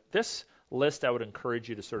 but this list I would encourage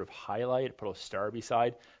you to sort of highlight, put a star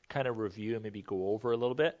beside, kind of review and maybe go over a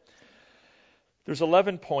little bit. There's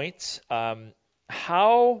 11 points.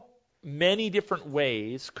 How many different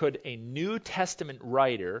ways could a New Testament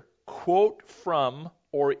writer quote from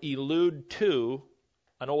or allude to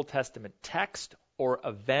an Old Testament text or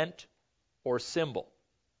event or symbol?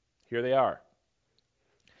 Here they are.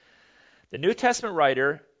 The New Testament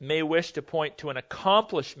writer may wish to point to an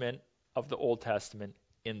accomplishment of the Old Testament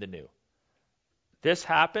in the New. This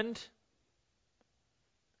happened,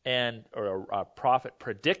 or a prophet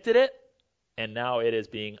predicted it, and now it is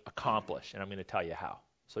being accomplished. And I'm going to tell you how.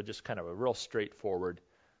 So just kind of a real straightforward,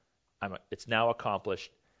 it's now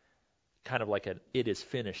accomplished, kind of like an it is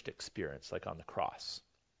finished experience, like on the cross.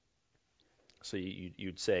 So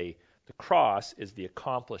you'd say the cross is the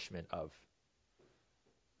accomplishment of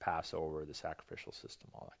Passover, the sacrificial system,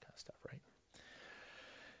 all that kind of stuff, right?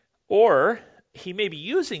 Or he may be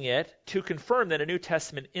using it to confirm that a New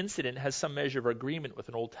Testament incident has some measure of agreement with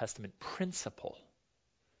an Old Testament principle.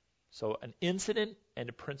 So an incident and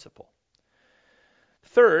a principle.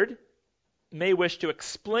 Third, may wish to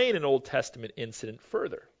explain an Old Testament incident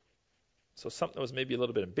further. So something that was maybe a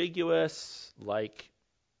little bit ambiguous, like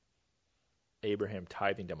Abraham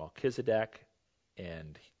tithing to Melchizedek,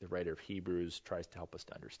 and the writer of Hebrews tries to help us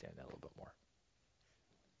to understand that a little bit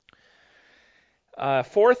more.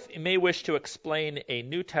 Fourth, you may wish to explain a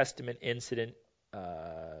New Testament incident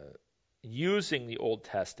using the Old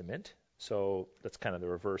Testament. So that's kind of the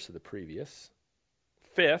reverse of the previous.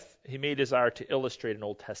 Fifth, he may desire to illustrate an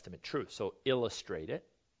Old Testament truth. So illustrate it,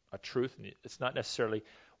 a truth. It's not necessarily,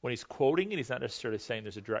 when he's quoting it, he's not necessarily saying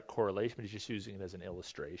there's a direct correlation, but he's just using it as an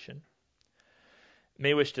illustration.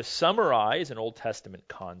 May wish to summarize an Old Testament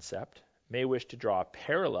concept, may wish to draw a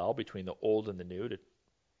parallel between the Old and the New.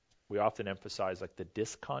 We often emphasize like the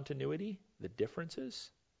discontinuity, the differences.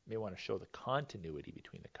 May want to show the continuity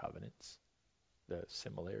between the covenants, the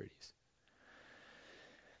similarities.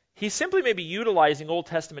 He simply may be utilizing Old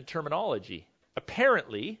Testament terminology.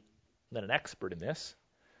 Apparently, I'm not an expert in this,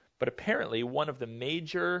 but apparently one of the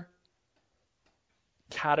major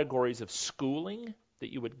categories of schooling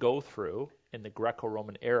that you would go through in the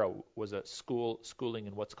Greco-Roman era was a schooling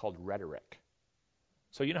in what's called rhetoric.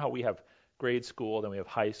 So you know how we have grade school, then we have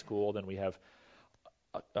high school, then we have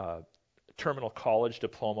terminal college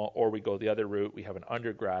diploma, or we go the other route. We have an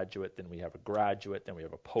undergraduate, then we have a graduate, then we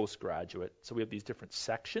have a postgraduate. So we have these different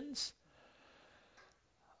sections.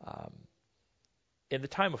 In the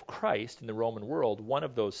time of Christ, in the Roman world, one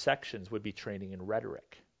of those sections would be training in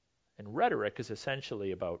rhetoric. And rhetoric is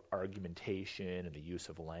essentially about argumentation and the use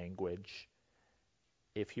of language.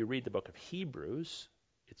 If you read the book of Hebrews,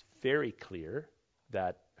 it's very clear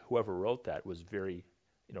that whoever wrote that was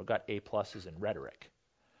got A pluses in rhetoric,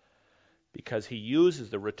 because he uses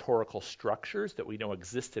the rhetorical structures that we know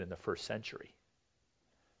existed in the first century.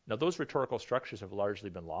 Now, those rhetorical structures have largely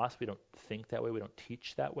been lost. We don't think that way. We don't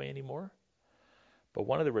teach that way anymore. But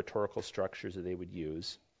one of the rhetorical structures that they would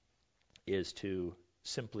use is to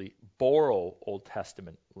simply borrow Old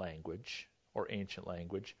Testament language or ancient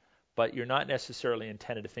language, but you're not necessarily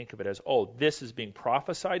intended to think of it as, oh, this is being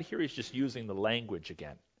prophesied here. He's just using the language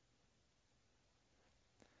again.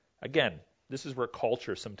 Again, this is where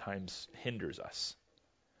culture sometimes hinders us.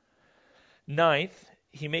 Ninth,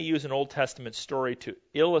 he may use an Old Testament story to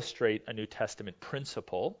illustrate a New Testament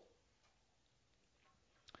principle.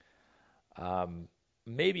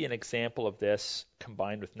 Maybe an example of this,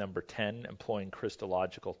 combined with number 10, employing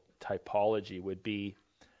Christological typology, would be,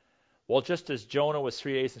 well, just as Jonah was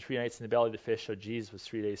 3 days and 3 nights in the belly of the fish, so Jesus was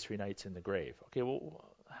 3 days, 3 nights in the grave. Okay, well,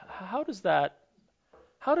 how does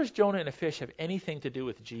Jonah and a fish have anything to do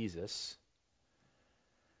with Jesus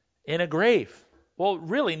in a grave? Well,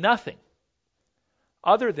 really nothing,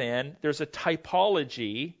 other than there's a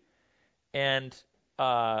typology and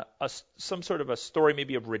some sort of a story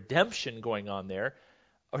maybe of redemption going on there,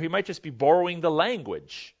 or he might just be borrowing the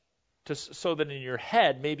language so that in your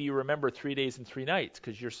head maybe you remember 3 days and 3 nights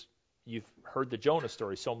because you've heard the Jonah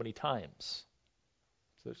story so many times.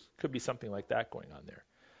 So there could be something like that going on there.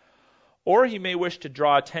 Or he may wish to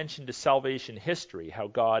draw attention to salvation history, how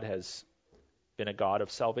God has been a God of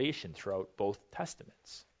salvation throughout both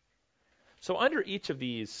testaments. So under each of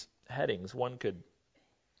these headings, one could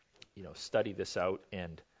study this out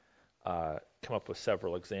and come up with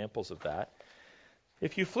several examples of that.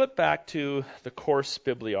 If you flip back to the course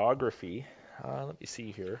bibliography, let me see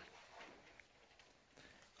here.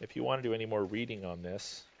 If you want to do any more reading on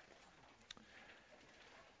this,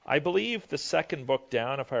 I believe the second book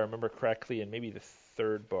down, if I remember correctly, and maybe the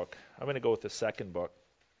third book. I'm going to go with the second book,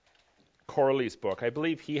 Corley's book. I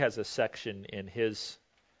believe he has a section in his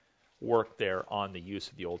work there on the use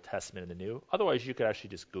of the Old Testament and the New. Otherwise, you could actually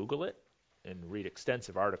just Google it and read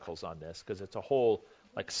extensive articles on this, because it's a whole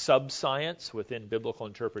sub-science within biblical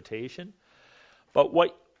interpretation. But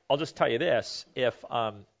I'll just tell you this,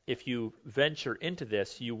 if you venture into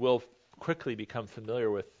this, you will quickly become familiar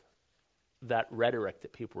with that rhetoric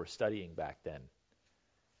that people were studying back then.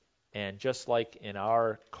 And just like in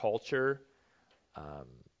our culture,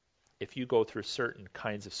 if you go through certain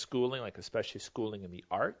kinds of schooling, like especially schooling in the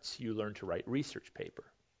arts, you learn to write research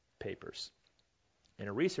papers.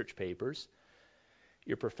 In research papers,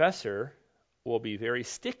 your professor will be very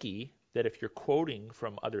sticky that if you're quoting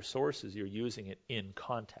from other sources, you're using it in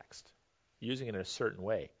context, using it in a certain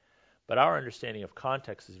way. But our understanding of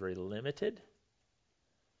context is very limited.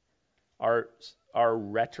 Our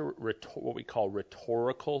what we call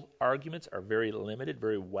rhetorical arguments are very limited,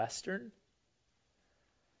 very Western.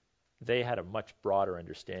 They had a much broader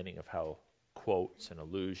understanding of how quotes and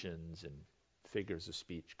allusions and figures of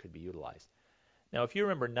speech could be utilized. Now, if you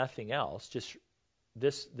remember nothing else, just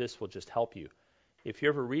this will just help you. If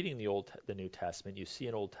you're ever reading the New Testament, you see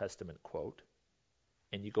an Old Testament quote,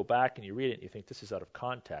 and you go back and you read it and you think this is out of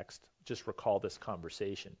context, just recall this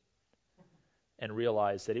conversation and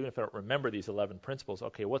realize that even if I don't remember these 11 principles,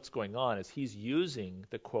 okay, what's going on is he's using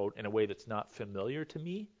the quote in a way that's not familiar to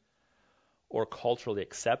me or culturally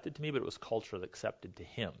accepted to me, but it was culturally accepted to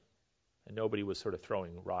him. And nobody was sort of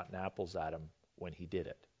throwing rotten apples at him when he did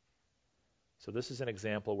it. So this is an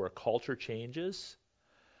example where culture changes,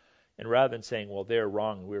 and rather than saying, well, they're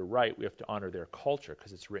wrong and we're right, we have to honor their culture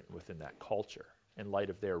because it's written within that culture in light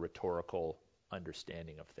of their rhetorical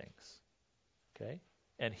understanding of things. Okay?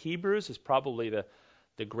 And Hebrews is probably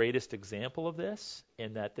the greatest example of this,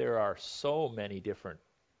 in that there are so many different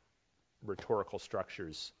rhetorical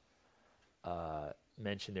structures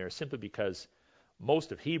mentioned there, simply because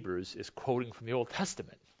most of Hebrews is quoting from the Old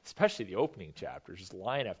Testament, especially the opening chapters, just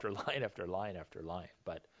line after line after line after line.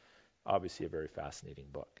 But obviously a very fascinating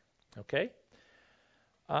book. Okay?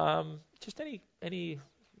 Just any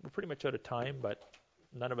we're pretty much out of time, but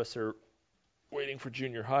none of us are waiting for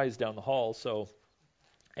junior highs down the hall, so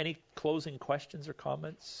any closing questions or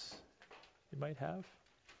comments you might have?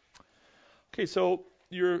 Okay, so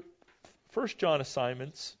your 1 John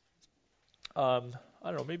assignments, I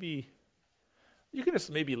don't know, maybe You can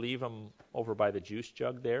just maybe leave them over by the juice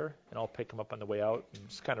jug there, and I'll pick them up on the way out and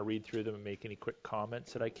just kind of read through them and make any quick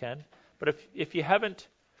comments that I can. But if you haven't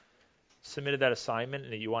submitted that assignment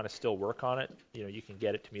and you want to still work on it, you can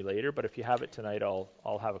get it to me later. But if you have it tonight,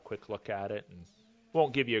 I'll have a quick look at it and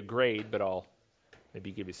won't give you a grade, but I'll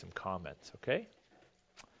maybe give you some comments. Okay?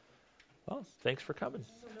 Well, thanks for coming.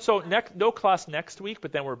 So no class next week,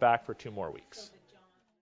 but then we're back for 2 more weeks.